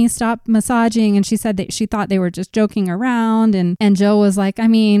wouldn't let me stop massaging. And she said that she thought they were just joking around. And Jill was like, I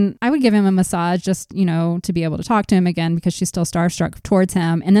mean, I would give him a massage just, you know, to be able to talk to him again because she's still starstruck towards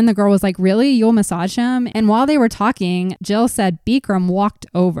him. And then the girl was like, really? You'll massage him? And while they were talking, Jill said Bikram walked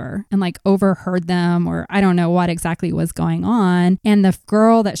over and like overheard them, or I don't know what exactly was going on. And the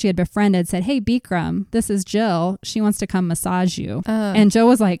girl that she had befriended said, hey, Bikram, this is Jill. She wants to come massage you. And Jill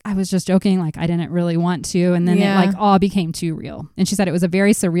was like, I was just joking. Like, I didn't really want to. And then it like all became too real. And she said it was a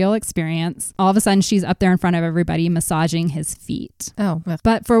very surreal experience. All of a sudden she's up there in front of everybody massaging his feet. Oh.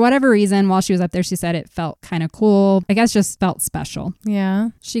 But for whatever reason, while she was up there, she said it felt kind of cool. I guess just felt special.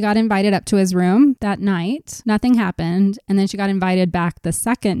 Yeah. She got invited up to his room that night. Nothing happened. And then she got invited back the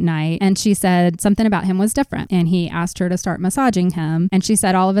second night. And she said something about him was different. And he asked her to start massaging him. And she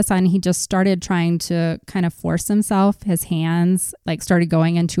said all of a sudden he just started trying to kind of force himself. His hands like started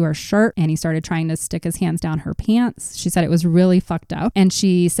going into her shirt and he started trying to stick his hands down her pants. She said it was really fucked up. And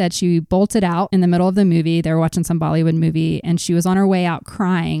she said she bolted out in the middle of the movie. They were watching some Bollywood movie and she was on her way out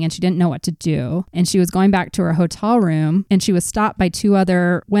crying and she didn't know what to do. And she was going back to her hotel room and she was stopped by two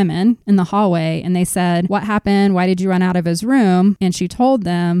other women in the hallway. And they said, what happened? Why did you run out of his room? And she told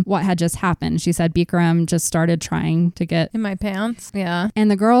them what had just happened. She said Bikram just started trying to get in my pants. Yeah.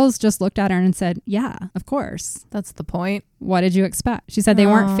 And the girls just looked at her and said, yeah, of course. That's the point. What did you expect? She said they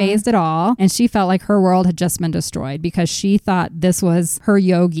weren't fazed at all. And she felt like her world had just been destroyed because she thought this was her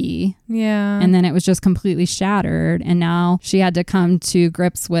yogi. Yeah. And then it was just completely shattered. And now she had to come to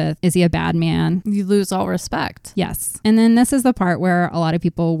grips with, is he a bad man? You lose all respect. Yes. And then this is the part where a lot of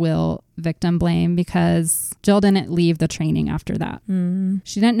people will victim blame because Jill didn't leave the training after that.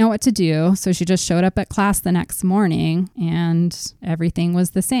 She didn't know what to do. So she just showed up at class the next morning and everything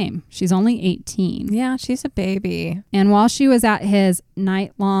was the same. She's only 18. Yeah, she's a baby. And while she was at his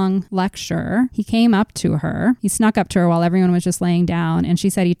night-long lecture, he came up to her. He snuck up to her while everyone was just laying down. And she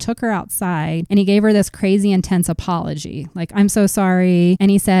said he took her outside and he gave her this crazy intense apology. Like, I'm so sorry. And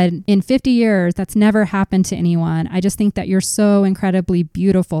he said, in 50 years, that's never happened to anyone. I just think that you're so incredibly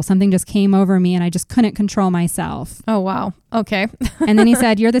beautiful. Something just came over me and I just couldn't control myself. Oh, wow. Okay. And then he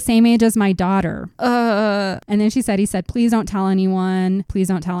said, you're the same age as my daughter. And then he said, please don't tell anyone. Please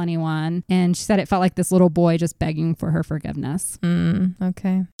don't tell anyone. And she said it felt like this little boy just begging for her forgiveness.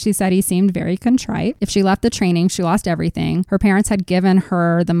 Okay. She said he seemed very contrite. If she left the training, she lost everything. Her parents had given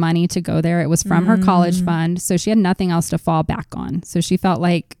her the money to go there. It was from her college fund. So she had nothing else to fall back on. So she felt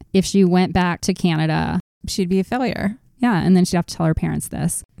like if she went back to Canada, she'd be a failure. Yeah, and then she'd have to tell her parents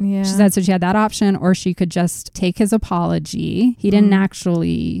this. Yeah. She said so she had that option, or she could just take his apology. He didn't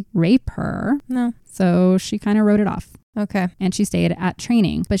actually rape her. No. So she kind of wrote it off. Okay. And she stayed at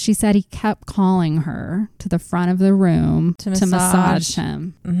training. But she said he kept calling her to the front of the room to massage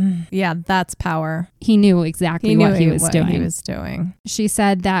him. Yeah, that's power. he knew exactly what he was doing. She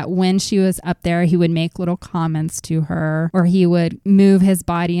said that when she was up there, he would make little comments to her, or he would move his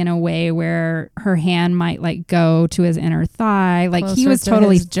body in a way where her hand might like go to his inner thigh. Like he was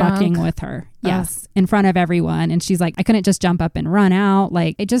totally fucking with her. Yes, in front of everyone. And she's like, I couldn't just jump up and run out.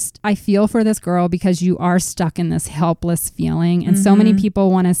 Like, I feel for this girl because you are stuck in this helpless feeling. And so many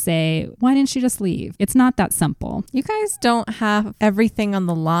people want to say, why didn't she just leave? It's not that simple. You guys don't have everything on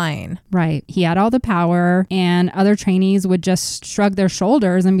the line. Right. He had all the power, and other trainees would just shrug their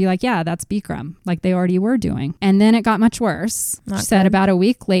shoulders and be like, yeah, that's Bikram, like they already were doing. And then it got much worse. She said about a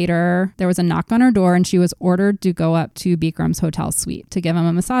week later, there was a knock on her door and she was ordered to go up to Bikram's hotel suite to give him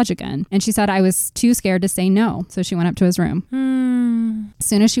a massage again. And she said, I was too scared to say no. So she went up to his room. As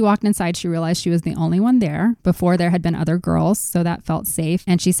soon as she walked inside, she realized she was the only one there. Before, there had been other girls, so that felt safe.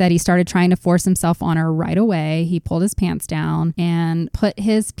 And she said he started trying to force himself on her right away. He pulled his pants down and put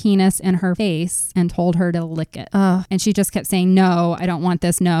his penis in her face and told her to lick it. And she just kept saying, no, I don't want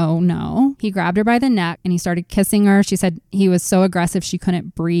this. No, no. He grabbed her by the neck and he started kissing her. She said he was so aggressive she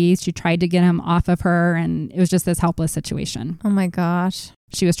couldn't breathe. She tried to get him off of her, and it was just this helpless situation. Oh my gosh.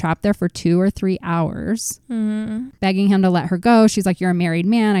 She was trapped there for 2 or 3 hours, begging him to let her go. She's like, you're a married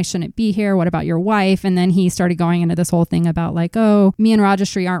man. I shouldn't be here. What about your wife? And then he started going into this whole thing about like, oh, me and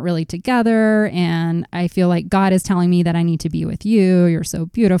Rajashree aren't really together. And I feel like God is telling me that I need to be with you. You're so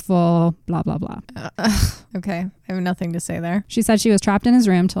beautiful, blah, blah, blah. Okay. I have nothing to say there. She said she was trapped in his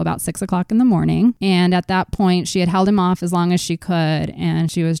room till about 6 o'clock in the morning. And at that point, she had held him off as long as she could. And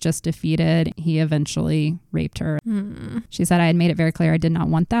she was just defeated. He eventually raped her. She said, I had made it very clear I did not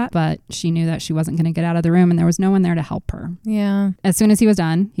want that, but she knew that she wasn't going to get out of the room and there was no one there to help her. Yeah. As soon as he was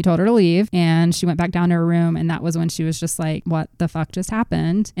done, he told her to leave, and she went back down to her room, and that was when she was just like, what the fuck just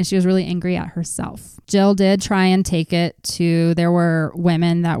happened? And she was really angry at herself. Jill did try and take it to, there were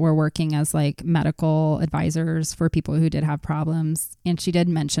women that were working as like medical advisors for people who did have problems, and she did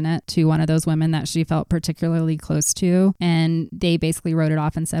mention it to one of those women that she felt particularly close to, and they basically wrote it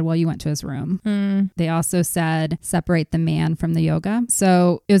off and said, well, you went to his room. They also said separate the man from the yoga.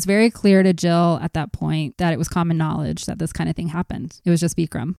 So it was very clear to Jill at that point that it was common knowledge that this kind of thing happened. It was just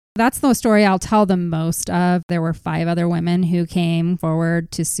Bikram. That's the story I'll tell the most of. There were 5 other women who came forward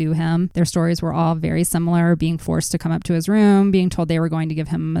to sue him. Their stories were all very similar, being forced to come up to his room, being told they were going to give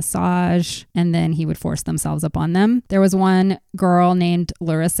him a massage, and then he would force themselves upon them. There was one girl named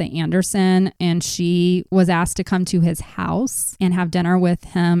Larissa Anderson, and she was asked to come to his house and have dinner with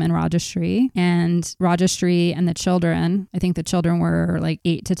him and Rajashree. And Rajashree and the children, I think the children were like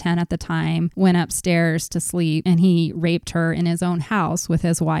 8 to 10 at the time, went upstairs to sleep, and he raped her in his own house with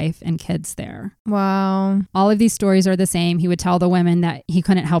his wife and kids there. Wow. All of these stories are the same. He would tell the women that he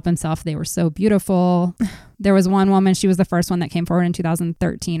couldn't help himself. They were so beautiful. There was one woman, she was the first one that came forward in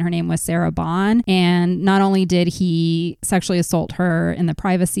 2013. Her name was Sarah Bond. And not only did he sexually assault her in the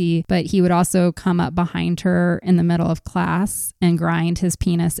privacy, but he would also come up behind her in the middle of class and grind his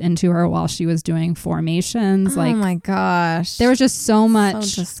penis into her while she was doing formations. Oh my gosh. There was just so much.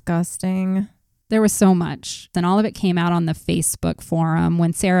 So disgusting. There was so much. Then all of it came out on the Facebook forum.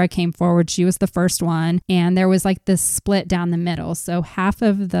 When Sarah came forward, she was the first one. And there was like this split down the middle. So half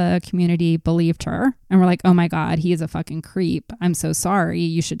of the community believed her and were like, oh my God, he is a fucking creep. I'm so sorry.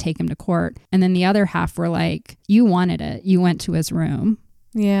 You should take him to court. And then the other half were like, you wanted it. You went to his room.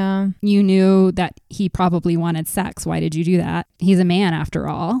 Yeah. You knew that he probably wanted sex. Why did you do that? He's a man after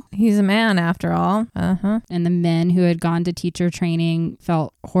all. He's a man after all. And the men who had gone to teacher training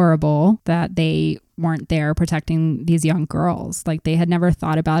felt horrible that they weren't there protecting these young girls. Like they had never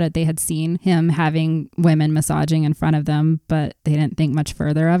thought about it. They had seen him having women massaging in front of them, but they didn't think much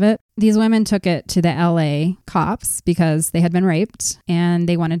further of it. These women took it to the LA cops because they had been raped and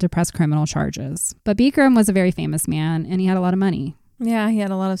they wanted to press criminal charges. But Bikram was a very famous man and he had a lot of money. Yeah, he had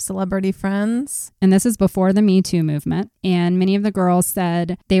a lot of celebrity friends. And this is before the Me Too movement. And many of the girls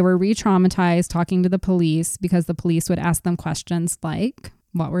said they were re-traumatized talking to the police because the police would ask them questions like,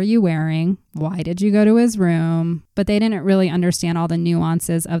 what were you wearing? Why did you go to his room? But they didn't really understand all the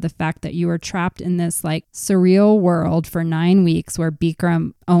nuances of the fact that you were trapped in this like surreal world for 9 weeks where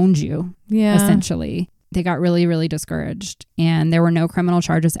Bikram owned you, essentially. They got really, really discouraged. And there were no criminal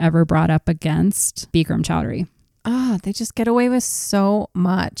charges ever brought up against Bikram Chowdhury. They just get away with so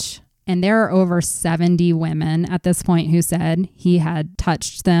much. And there are over 70 women at this point who said he had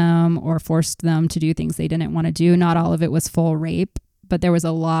touched them or forced them to do things they didn't want to do. Not all of it was full rape, but there was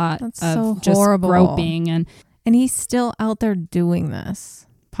a lot of just horrible. groping. And he's still out there doing this.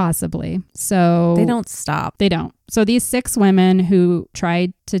 Possibly. So They don't stop. They don't. So these 6 women who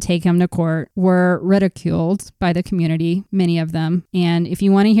tried to take him to court were ridiculed by the community, many of them. And if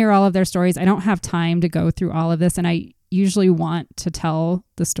you want to hear all of their stories, I don't have time to go through all of this. And I usually want to tell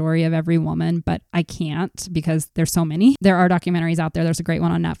the story of every woman, but I can't because there's so many. There are documentaries out there. There's a great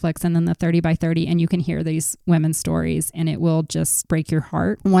one on Netflix, and then the 30 by 30, and you can hear these women's stories and it will just break your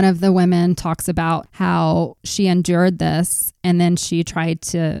heart. One of the women talks about how she endured this and then she tried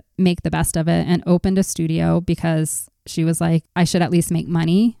to make the best of it and opened a studio because she was like, I should at least make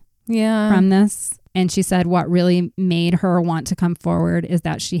money from this. And she said what really made her want to come forward is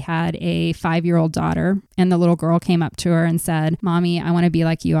that she had a 5-year-old daughter, and the little girl came up to her and said, Mommy, I want to be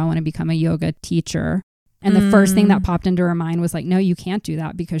like you. I want to become a yoga teacher. And the first thing that popped into her mind was like, no, you can't do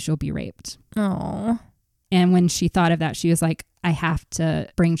that because you'll be raped. Oh. And when she thought of that, she was like, I have to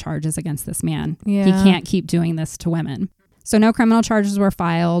bring charges against this man. Yeah. He can't keep doing this to women. So no criminal charges were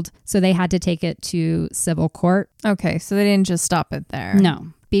filed. So they had to take it to civil court. Okay. So they didn't just stop it there. No.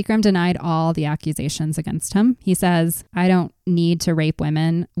 Bikram denied all the accusations against him. He says, I don't need to rape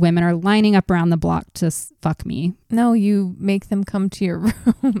women. Women are lining up around the block to fuck me. No, you make them come to your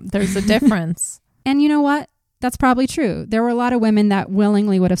room. There's a difference. And you know what? That's probably true. There were a lot of women that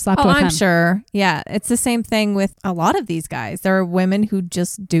willingly would have slept with him. I'm sure. Yeah. It's the same thing with a lot of these guys. There are women who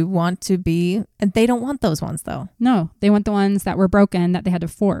just do want to be, and they don't want those ones though. No, they want the ones that were broken that they had to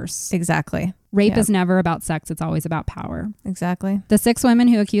force. Exactly. Rape is never about sex. It's always about power. Exactly. The 6 women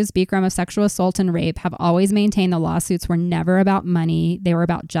who accused Bikram of sexual assault and rape have always maintained the lawsuits were never about money. They were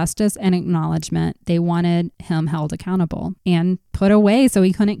about justice and acknowledgement. They wanted him held accountable and put away so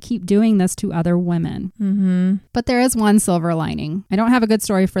he couldn't keep doing this to other women. Mm-hmm. But there is one silver lining. I don't have a good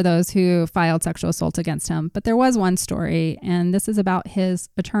story for those who filed sexual assault against him, but there was one story, and this is about his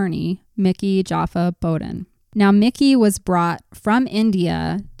attorney, Mickey Jaffa Bowden. Now, Mickey was brought from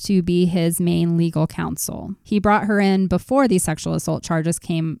India to be his main legal counsel. He brought her in before these sexual assault charges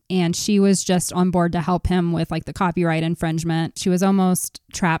came, and she was just on board to help him with like the copyright infringement. She was almost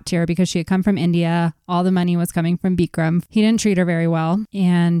trapped here because she had come from India. All the money was coming from Bikram. He didn't treat her very well,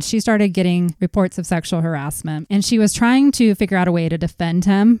 and she started getting reports of sexual harassment. And she was trying to figure out a way to defend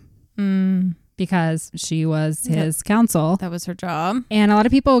him. Because she was his counsel. That was her job. And a lot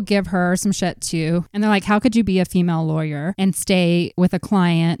of people give her some shit too. And they're like, how could you be a female lawyer and stay with a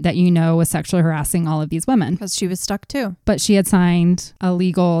client that you know was sexually harassing all of these women? Because she was stuck too. But she had signed a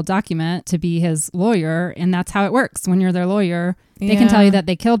legal document to be his lawyer. And that's how it works. When you're their lawyer, they can tell you that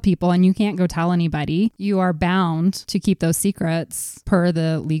they killed people and you can't go tell anybody. You are bound to keep those secrets per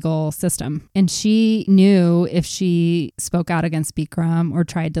the legal system. And she knew if she spoke out against Bikram or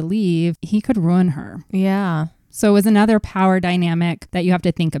tried to leave, he could ruin her. Yeah. So it was another power dynamic that you have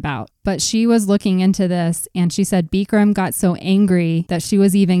to think about. But she was looking into this and she said Bikram got so angry that she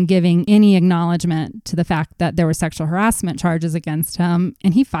was even giving any acknowledgement to the fact that there were sexual harassment charges against him,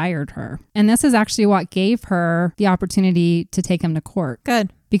 and he fired her. And this is actually what gave her the opportunity to take him to court.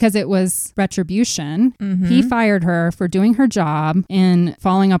 Good. Because it was retribution. He fired her for doing her job and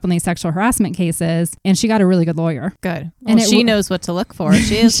following up on these sexual harassment cases, and she got a really good lawyer. Good. Well, and she knows what to look for.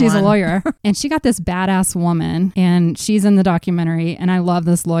 She's a lawyer. And she got this badass woman, and she's in the documentary, and I love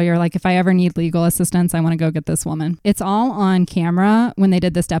this lawyer. Like, if I ever need legal assistance, I want to go get this woman. It's all on camera when they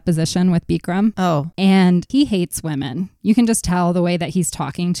did this deposition with Bikram. Oh. And he hates women. You can just tell the way that he's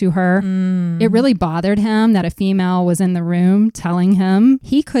talking to her. It really bothered him that a female was in the room telling him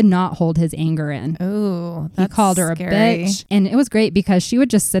he could not hold his anger in. Oh, he called her scary. A bitch. And it was great because she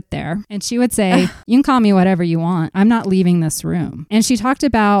would just sit there and she would say, you can call me whatever you want. I'm not leaving this room. And she talked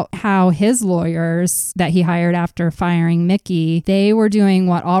about how his lawyers that he hired after firing Mickey, they were doing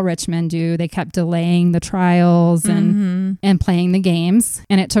what all rich men do. They kept delaying the trials and playing the games.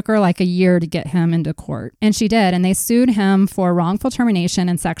 And it took her like a year to get him into court. And she did. And they sued him for wrongful termination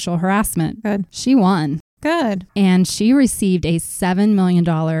and sexual harassment. Good. She won. Good. And she received a $7 million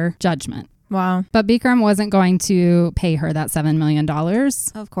judgment. Wow. But Bikram wasn't going to pay her that $7 million.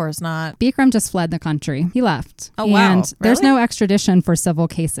 Of course not. Bikram just fled the country. He left. Oh, wow. And there's no extradition for civil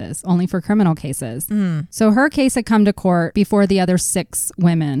cases, only for criminal cases. So her case had come to court before the other 6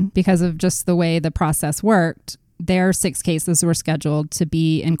 women because of just the way the process worked. Their 6 cases were scheduled to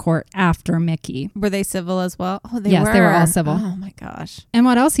be in court after Mickey. Were they civil as well? Oh, yes, they were all civil. Oh my gosh. And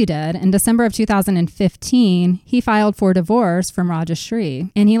what else he did, in December of 2015, he filed for divorce from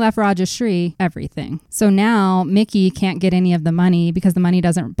Rajashri, and he left Rajashri everything. So now Mickey can't get any of the money because the money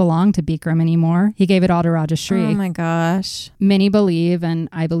doesn't belong to Bikram anymore. He gave it all to Rajashri. Oh my gosh. Many believe, and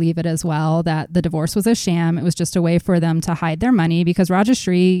I believe it as well, that the divorce was a sham. It was just a way for them to hide their money because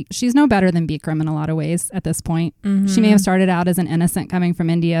Rajashri, she's no better than Bikram in a lot of ways at this point. point. She may have started out as an innocent coming from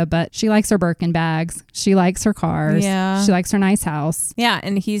India, but she likes her Birkin bags. She likes her cars. Yeah. She likes her nice house. Yeah,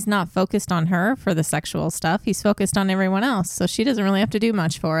 and he's not focused on her for the sexual stuff. He's focused on everyone else, so she doesn't really have to do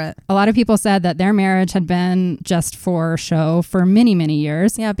much for it. A lot of people said that their marriage had been just for show for many, many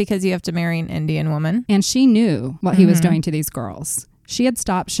years. Yeah, because you have to marry an Indian woman. And she knew what he was doing to these girls. She had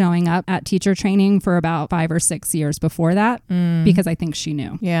stopped showing up at teacher training for about 5 or 6 years before that because I think she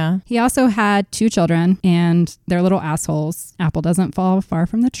knew. Yeah. He also had 2 children and they're little assholes. Apple doesn't fall far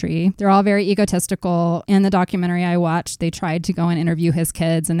from the tree. They're all very egotistical. In the documentary I watched, they tried to go and interview his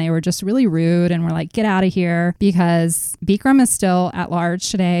kids and they were just really rude and were like, get out of here, because Bikram is still at large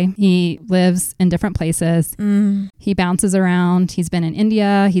today. He lives in different places. He bounces around. He's been in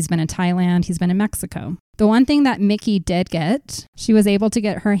India. He's been in Thailand. He's been in Mexico. The one thing that Mickey did get, she was able to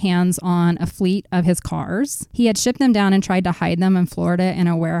get her hands on a fleet of his cars. He had shipped them down and tried to hide them in Florida in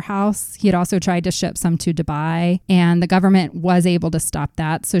a warehouse. He had also tried to ship some to Dubai, and the government was able to stop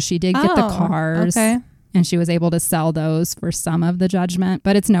that. So she did get the cars. Okay. And she was able to sell those for some of the judgment,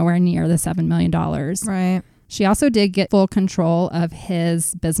 but it's nowhere near the $7 million. Right. She also did get full control of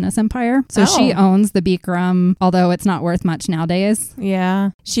his business empire. So she owns the Bikram, although it's not worth much nowadays.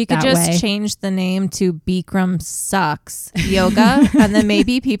 Yeah. She could That just way. change the name to Bikram Sucks Yoga, and then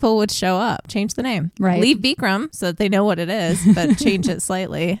maybe people would show up. Change the name. Right. Leave Bikram so that they know what it is, but change it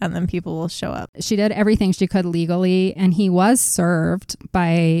slightly, and then people will show up. She did everything she could legally, and he was served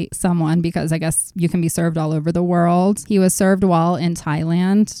by someone, because I guess you can be served all over the world. He was served while in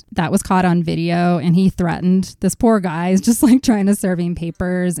Thailand. That was caught on video, and he threatened this poor guy is just like trying to serve him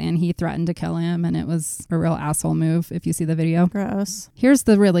papers, and he threatened to kill him, and it was a real asshole move if you see the video. Gross. Here's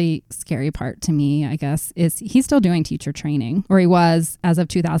the really scary part to me, I guess, is he's still doing teacher training, or he was as of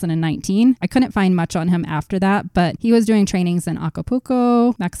 2019. I couldn't find much on him after that, but he was doing trainings in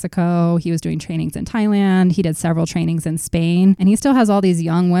Acapulco, Mexico. He was doing trainings in Thailand. He did several trainings in Spain, and he still has all these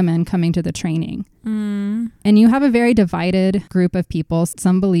young women coming to the training. And you have a very divided group of people.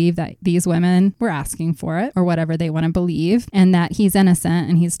 Some believe that these women were asking for it, or whatever they want to believe, and that he's innocent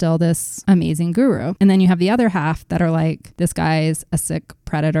and he's still this amazing guru. And then you have the other half that are like, this guy's a sick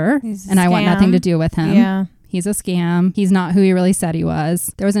predator and I want nothing to do with him. Yeah. He's a scam. He's not who he really said he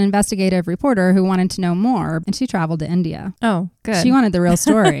was. There was an investigative reporter who wanted to know more, and she traveled to India. Oh, good. She wanted the real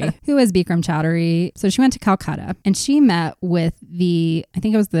story. Who is Bikram Chowdhury? So she went to Calcutta, and she met with I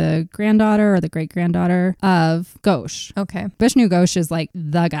think it was the granddaughter or the great-granddaughter of Ghosh. Okay. Vishnu Ghosh is like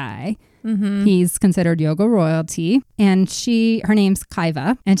the guy. He's considered yoga royalty, and her name's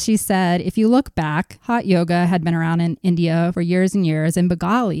Kaiva, and she said, if you look back, hot yoga had been around in India for years and years. In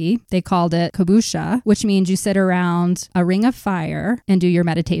Bengali, they called it kabusha, which means you sit around a ring of fire and do your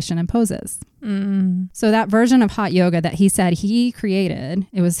meditation and poses. So that version of hot yoga that he said he created,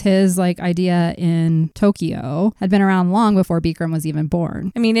 it was his like idea in Tokyo, had been around long before Bikram was even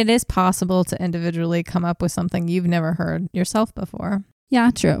born. I mean, it is possible to individually come up with something you've never heard yourself before. Yeah,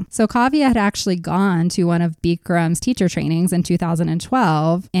 true. So Kavya had actually gone to one of Bikram's teacher trainings in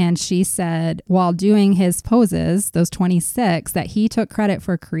 2012, and she said while doing his poses, those 26 that he took credit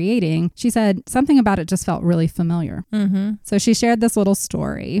for creating, she said something about it just felt really familiar. So she shared this little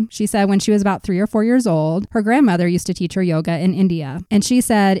story. She said when she was about 3 or 4 years old, her grandmother used to teach her yoga in India, and she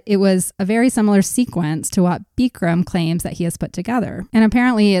said it was a very similar sequence to what Bikram claims that he has put together. And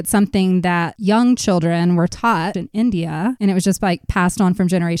apparently it's something that young children were taught in India, and it was just like passed on from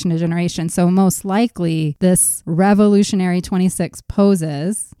generation to generation. So most likely this revolutionary 26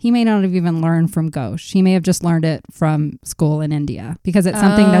 poses, he may not have even learned from Ghosh. He may have just learned it from school in India, because it's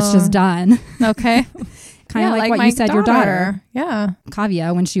something that's just done. Okay. Kind of like what you said, your daughter. Yeah.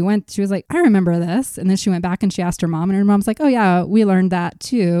 Kavya, when she went, she was like, I remember this. And then she went back and she asked her mom, and her mom's like, oh yeah, we learned that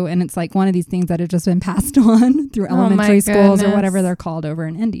too. And it's like one of these things that had just been passed on through elementary schools or whatever they're called over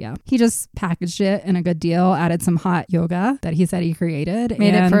in India. He just packaged it in a good deal, added some hot yoga that he said he created.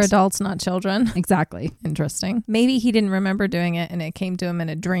 Made it for adults, not children. Exactly. Interesting. Maybe he didn't remember doing it and it came to him in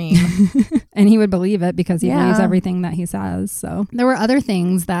a dream. And he would believe it because he believes everything that he says. So there were other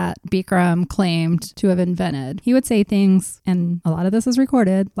things that Bikram claimed to have invented. He would say things, and a lot of this is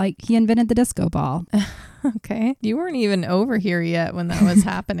recorded, like he invented the disco ball. Okay. You weren't even over here yet when that was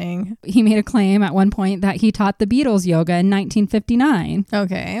happening. He made a claim at one point that he taught the Beatles yoga in 1959.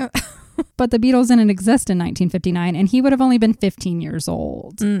 Okay. But the Beatles didn't exist in 1959, and he would have only been 15 years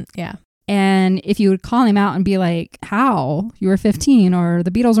old. Yeah. And if you would call him out and be like, how? You were 15 or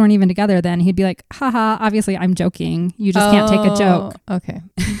the Beatles weren't even together then, he'd be like, haha, obviously I'm joking. You just can't take a joke. Okay.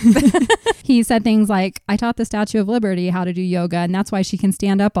 He said things like, I taught the Statue of Liberty how to do yoga, and that's why she can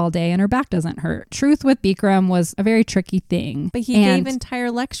stand up all day and her back doesn't hurt. Truth with Bikram was a very tricky thing. But he gave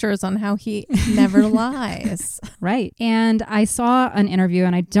entire lectures on how he never lies. Right. And I saw an interview,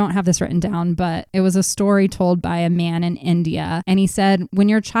 and I don't have this written down, but it was a story told by a man in India. And he said, when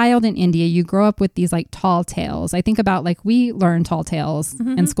you're a child in India, you grow up with these like tall tales. I think about like we learn tall tales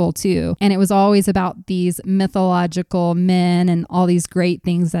in school too. And it was always about these mythological men and all these great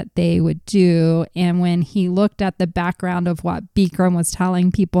things that they would do. And when he looked at the background of what Bikram was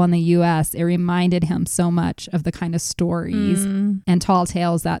telling people in the US, it reminded him so much of the kind of stories and tall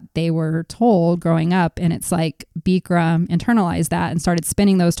tales that they were told growing up. And it's like Bikram internalized that and started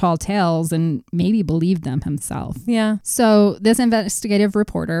spinning those tall tales and maybe believed them himself. Yeah. So this investigative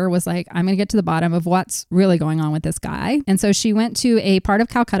reporter was like, I'm going to get to the bottom of what's really going on with this guy. And so she went to a part of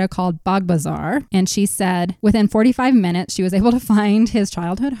Calcutta called Bag Bazaar. And she said within 45 minutes, she was able to find his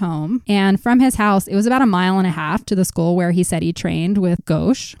childhood home. And from his house, it was about 1.5 miles to the school where he said he trained with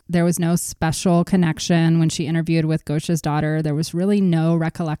Ghosh. There was no special connection. When she interviewed with Ghosh's daughter, there was really no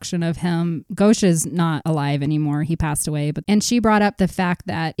recollection of him. Ghosh is not alive anymore. He passed away. And she brought up the fact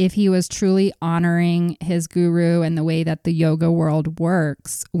that if he was truly honoring his guru and the way that the yoga world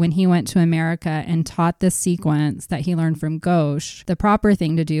works, when he went to America and taught this sequence that he learned from Ghosh, the proper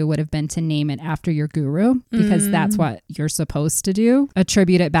thing to do would have been to name it after your guru, because that's what you're supposed to do.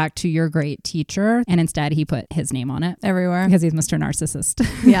 Attribute it back to your great teacher. And instead he put his name on it. Everywhere. Because he's Mr. Narcissist.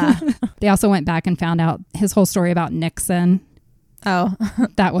 Yeah. They also went back and found out his whole story about Nixon. Oh.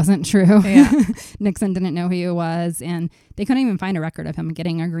 That wasn't true. Yeah. Nixon didn't know who he was, and they couldn't even find a record of him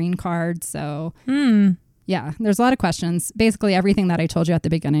getting a green card. So yeah, there's a lot of questions. Basically everything that I told you at the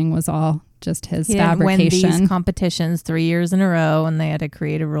beginning was all just his fabrication. He won these competitions 3 years in a row, and they had to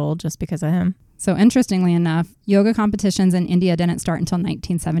create a rule just because of him. So interestingly enough, yoga competitions in India didn't start until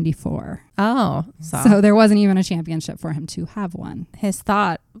 1974. Oh. So there wasn't even a championship for him to have one. His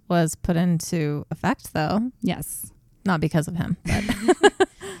thought was put into effect, though. Yes. Not because of him, but...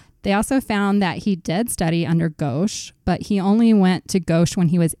 They also found that he did study under Ghosh, but he only went to Ghosh when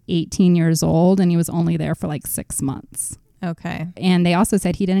he was 18 years old, and he was only there for like 6 months. Okay. And they also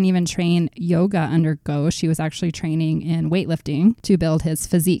said he didn't even train yoga under Ghosh. He was actually training in weightlifting to build his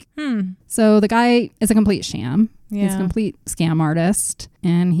physique. So the guy is a complete sham. Yeah. He's a complete scam artist,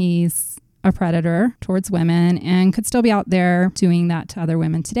 and he's a predator towards women and could still be out there doing that to other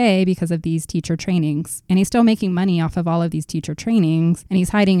women today because of these teacher trainings. And he's still making money off of all of these teacher trainings, and he's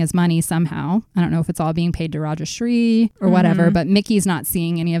hiding his money somehow. I don't know if it's all being paid to Rajashree or whatever, but Mickey's not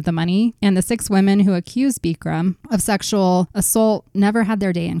seeing any of the money. And the 6 women who accused Bikram of sexual assault never had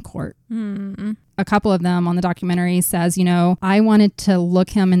their day in court. A couple of them on the documentary says, you know, I wanted to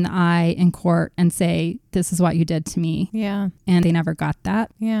look him in the eye in court and say, this is what you did to me. Yeah. And they never got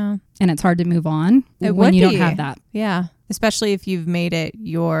that. Yeah. And it's hard to move on when you don't have that. Yeah. Especially if you've made it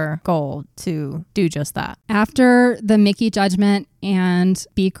your goal to do just that. After the Mickey judgment and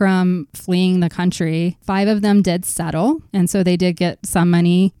Bikram fleeing the country, 5 of them did settle. And so they did get some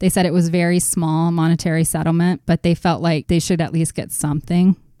money. They said it was very small monetary settlement, but they felt like they should at least get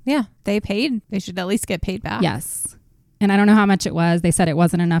something. Yeah, they paid. They should at least get paid back. Yes. And I don't know how much it was. They said it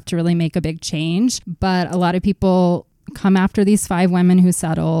wasn't enough to really make a big change. But a lot of people come after these 5 women who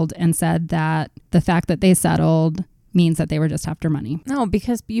settled and said that the fact that they settled means that they were just after money. No,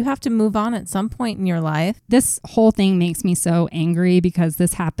 because you have to move on at some point in your life. This whole thing makes me so angry because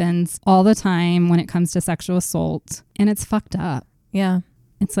this happens all the time when it comes to sexual assault. And it's fucked up. Yeah.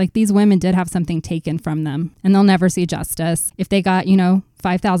 It's like these women did have something taken from them and they'll never see justice. If they got,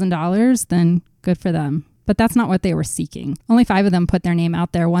 $5,000, then good for them. But that's not what they were seeking. Only 5 of them put their name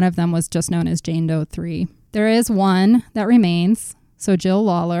out there. One of them was just known as Jane Doe 3. There is one that remains. So Jill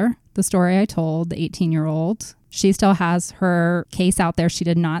Lawler, the story I told, the 18-year-old, she still has her case out there. She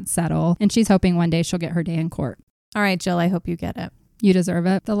did not settle. And she's hoping one day she'll get her day in court. All right, Jill, I hope you get it. You deserve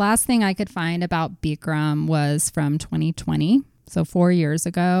it. The last thing I could find about Bikram was from 2020. So 4 years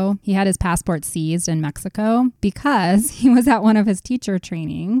ago, he had his passport seized in Mexico because he was at one of his teacher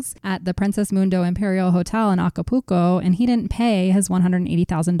trainings at the Princess Mundo Imperial Hotel in Acapulco, and he didn't pay his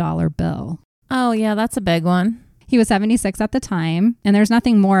 $180,000 bill. Oh, yeah, that's a big one. He was 76 at the time, and there's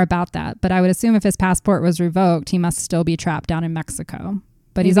nothing more about that. But I would assume if his passport was revoked, he must still be trapped down in Mexico.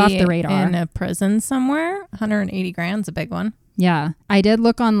 But he's off the radar. In a prison somewhere? $180,000's a big one. Yeah. I did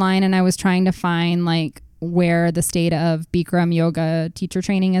look online, and I was trying to find, where the state of Bikram yoga teacher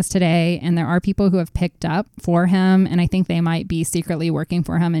training is today. And there are people who have picked up for him. And I think they might be secretly working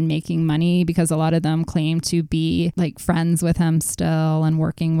for him and making money, because a lot of them claim to be like friends with him still and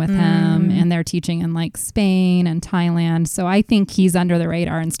working with him. And they're teaching in like Spain and Thailand. So I think he's under the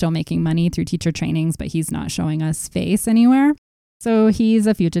radar and still making money through teacher trainings, but he's not showing us face anywhere. So he's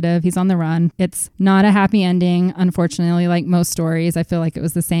a fugitive. He's on the run. It's not a happy ending, unfortunately. Like most stories, I feel like it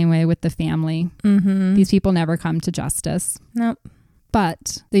was the same way with the family. These people never come to justice. Nope.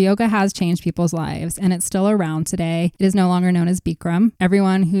 But the yoga has changed people's lives, and it's still around today. It is no longer known as Bikram.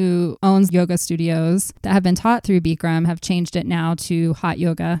 Everyone who owns yoga studios that have been taught through Bikram have changed it now to hot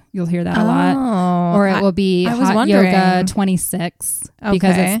yoga. You'll hear that a lot. Or it will be hot yoga 26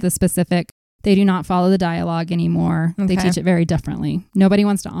 because it's the specific. They do not follow the dialogue anymore. They teach it very differently. Nobody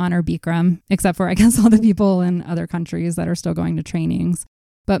wants to honor Bikram, except for, I guess, all the people in other countries that are still going to trainings.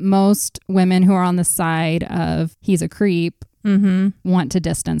 But most women who are on the side of he's a creep want to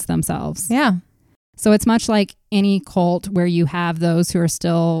distance themselves. Yeah. So it's much like any cult where you have those who are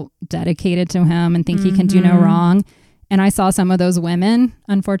still dedicated to him and think he can do no wrong. And I saw some of those women.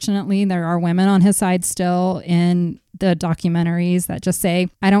 Unfortunately, there are women on his side still in the documentaries that just say,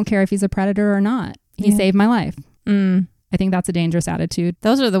 I don't care if he's a predator or not. He saved my life. I think that's a dangerous attitude.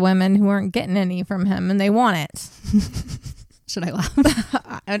 Those are the women who aren't getting any from him and they want it. Should I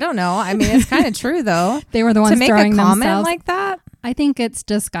laugh? I don't know. I mean, it's kind of true though. They were the ones to make throwing a comment themselves. like that. I think it's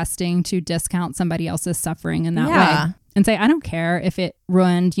disgusting to discount somebody else's suffering in that way. And say, I don't care if it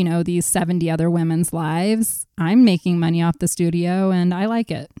ruined, these 70 other women's lives. I'm making money off the studio and I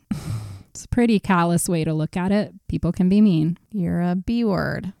like it. It's a pretty callous way to look at it. People can be mean. You're a B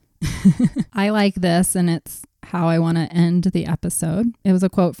word. I like this, and it's how I want to end the episode. It was a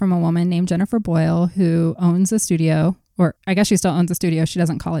quote from a woman named Jennifer Boyle, who owns a studio, or I guess she still owns a studio. She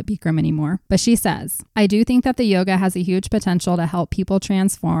doesn't call it Bikram anymore. But she says, I do think that the yoga has a huge potential to help people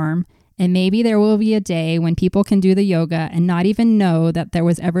transform. And maybe there will be a day when people can do the yoga and not even know that there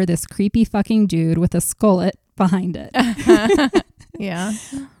was ever this creepy fucking dude with a skullet behind it. Yeah.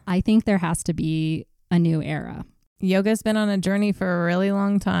 I think there has to be a new era. Yoga's been on a journey for a really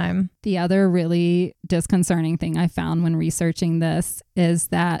long time. The other really disconcerting thing I found when researching this is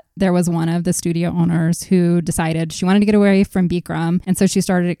that there was one of the studio owners who decided she wanted to get away from Bikram. And so she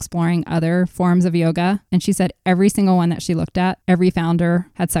started exploring other forms of yoga. And she said every single one that she looked at, every founder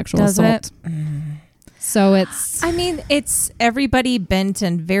had sexual assault. So it's everybody bent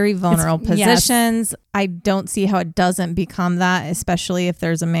in very vulnerable positions. Yes. I don't see how it doesn't become that, especially if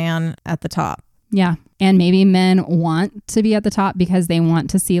there's a man at the top. Yeah. And maybe men want to be at the top because they want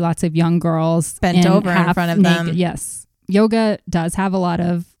to see lots of young girls bent over in front of them. Yes. Yoga does have a lot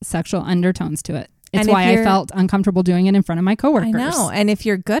of sexual undertones to it. It's why I felt uncomfortable doing it in front of my coworkers. I know. And if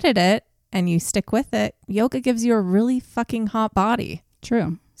you're good at it and you stick with it, yoga gives you a really fucking hot body.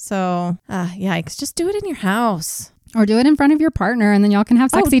 True. So, yikes. Just do it in your house. Or do it in front of your partner and then y'all can have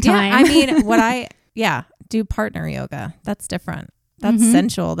sexy time. I mean, do partner yoga. That's different. That's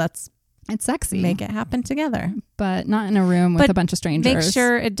sensual. It's sexy. Make it happen together. But not in a room with a bunch of strangers. Make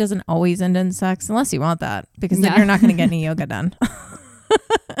sure it doesn't always end in sex unless you want that, because then you're not going to get any yoga done.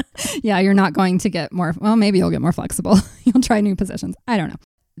 Yeah, you're not going to get more. Well, maybe you'll get more flexible. You'll try new positions. I don't know.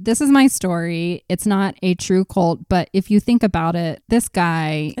 This is my story. It's not a true cult, but if you think about it, this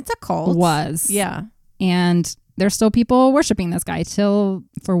guy it's a cult. Yeah. And there's still people worshiping this guy till,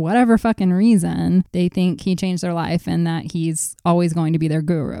 for whatever fucking reason, they think he changed their life and that he's always going to be their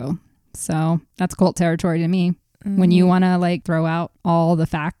guru. So that's cult territory to me. When you want to throw out all the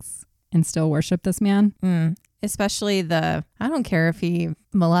facts and still worship this man. Especially I don't care if he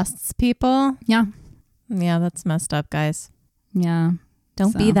molests people. Yeah. Yeah, that's messed up, guys. Yeah.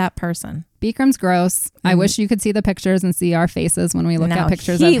 Don't be that person. Bikram's gross. I wish you could see the pictures and see our faces when we look at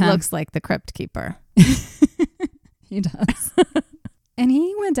pictures of him. He looks like the crypt keeper. He does. And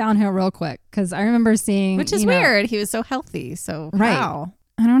he went downhill real quick because I remember seeing... Which is weird. He was so healthy. So how?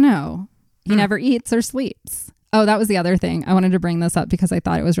 I don't know. He never eats or sleeps. Oh, that was the other thing. I wanted to bring this up because I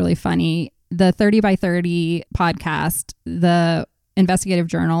thought it was really funny. The 30 by 30 podcast, the investigative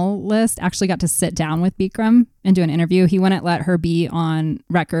journalist actually got to sit down with Bikram and do an interview. He wouldn't let her be on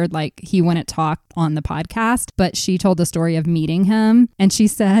record, he wouldn't talk on the podcast, but she told the story of meeting him. And she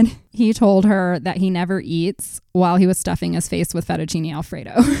said he told her that he never eats while he was stuffing his face with fettuccine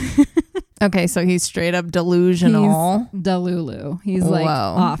Alfredo. Okay, so he's straight up delusional. He's delulu. He's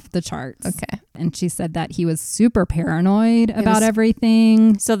off the charts. Okay. And she said that he was super paranoid about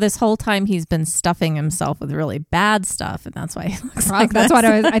everything. So this whole time he's been stuffing himself with really bad stuff, and that's why he looks like That's this. what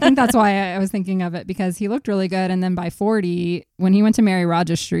I think that's why I was thinking of it, because he looked really good. And then by 40, when he went to marry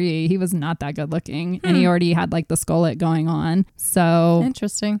Rajashri, he was not that good looking. And he already had like the skullet going on. So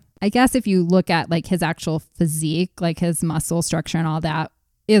Interesting. I guess if you look at like his actual physique, like his muscle structure and all that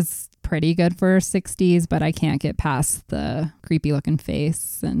is pretty good for 60s, but I can't get past the creepy looking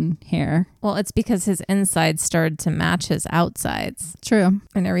face and hair. Well, it's because his insides started to match his outsides. True.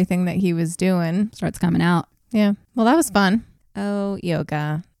 And everything that he was doing Starts coming out. Yeah. Well, that was fun. Oh,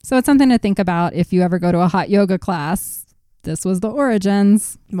 yoga. So it's something to think about if you ever go to a hot yoga class. This was the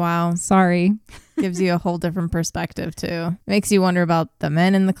origins. Wow. Sorry. Gives you a whole different perspective too. Makes you wonder about the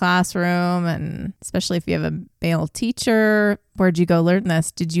men in the classroom, and especially if you have a male teacher. Where'd you go learn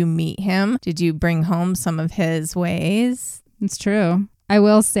this? Did you meet him? Did you bring home some of his ways? It's true. I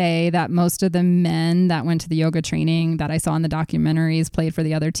will say that most of the men that went to the yoga training that I saw in the documentaries played for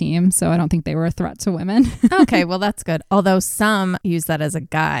the other team. So I don't think they were a threat to women. Okay, well, that's good. Although some use that as a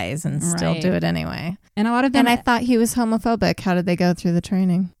guise and still do it anyway. And a lot of them... And I thought he was homophobic. How did they go through the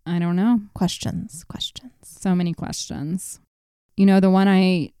training? I don't know. Questions. So many questions. You know, the one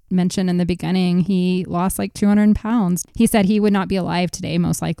I mentioned in the beginning, he lost like 200 pounds. He said he would not be alive today,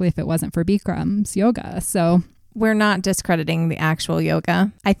 most likely, if it wasn't for Bikram's yoga. So... We're not discrediting the actual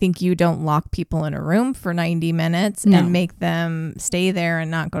yoga. I think you don't lock people in a room for 90 minutes and make them stay there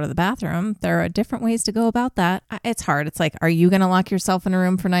and not go to the bathroom. There are different ways to go about that. It's hard. It's like, are you going to lock yourself in a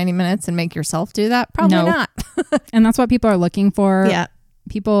room for 90 minutes and make yourself do that? Probably not. And that's what people are looking for. Yeah.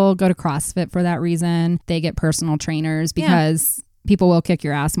 People go to CrossFit for that reason. They get personal trainers because people will kick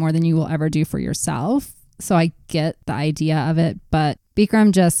your ass more than you will ever do for yourself. So I get the idea of it, but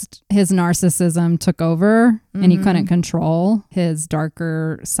Bikram his narcissism took over and he couldn't control his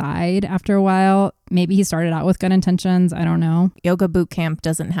darker side after a while. Maybe he started out with good intentions. I don't know. Yoga boot camp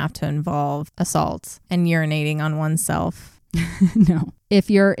doesn't have to involve assault and urinating on oneself. No. If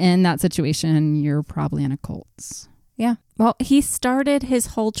you're in that situation, you're probably in a cult. Yeah. Well, he started his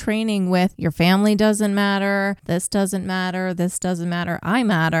whole training with your family doesn't matter. This doesn't matter. This doesn't matter. I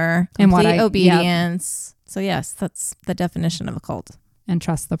matter. Complete obedience. So yes, that's the definition of a cult. And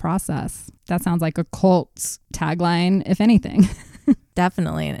trust the process. That sounds like a cult tagline, if anything.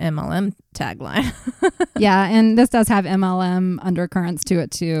 Definitely an MLM tagline. Yeah, and this does have MLM undercurrents to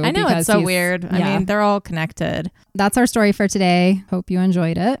it too. I know, it's so weird. Yeah. I mean, they're all connected. That's our story for today. Hope you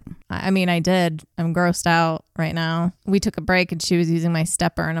enjoyed it. I mean, I did. I'm grossed out right now. We took a break and she was using my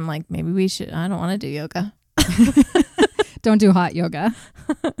stepper and I'm like, maybe we should. I don't want to do yoga. Don't do hot yoga.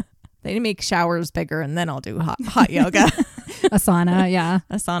 They make showers bigger and then I'll do hot yoga. Asana, yeah.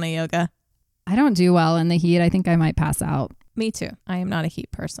 Asana yoga. I don't do well in the heat. I think I might pass out. Me too. I am not a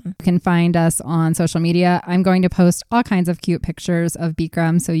heat person. You can find us on social media. I'm going to post all kinds of cute pictures of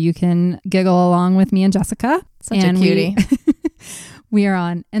Bikram so you can giggle along with me and Jessica. Such a cutie. We are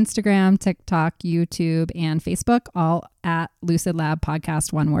on Instagram, TikTok, YouTube, and Facebook, all at Lucid Lab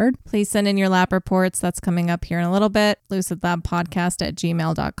Podcast, one word. Please send in your lab reports. That's coming up here in a little bit.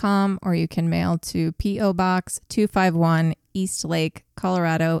 lucidlabpodcast@gmail.com, or you can mail to P.O. Box 251 East Lake,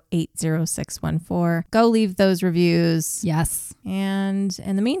 Colorado 80614. Go leave those reviews. Yes. And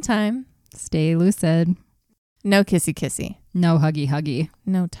in the meantime, stay lucid. No kissy kissy. No huggy huggy.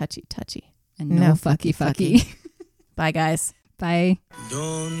 No touchy touchy. And no fucky fucky. Bye, guys. Bye.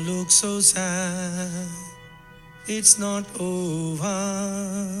 Don't look so sad. It's not over.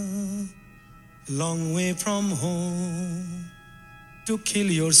 Long way from home to kill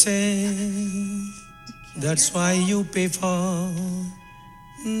yourself. That's why you pay for.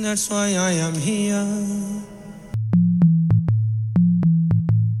 That's why I am here.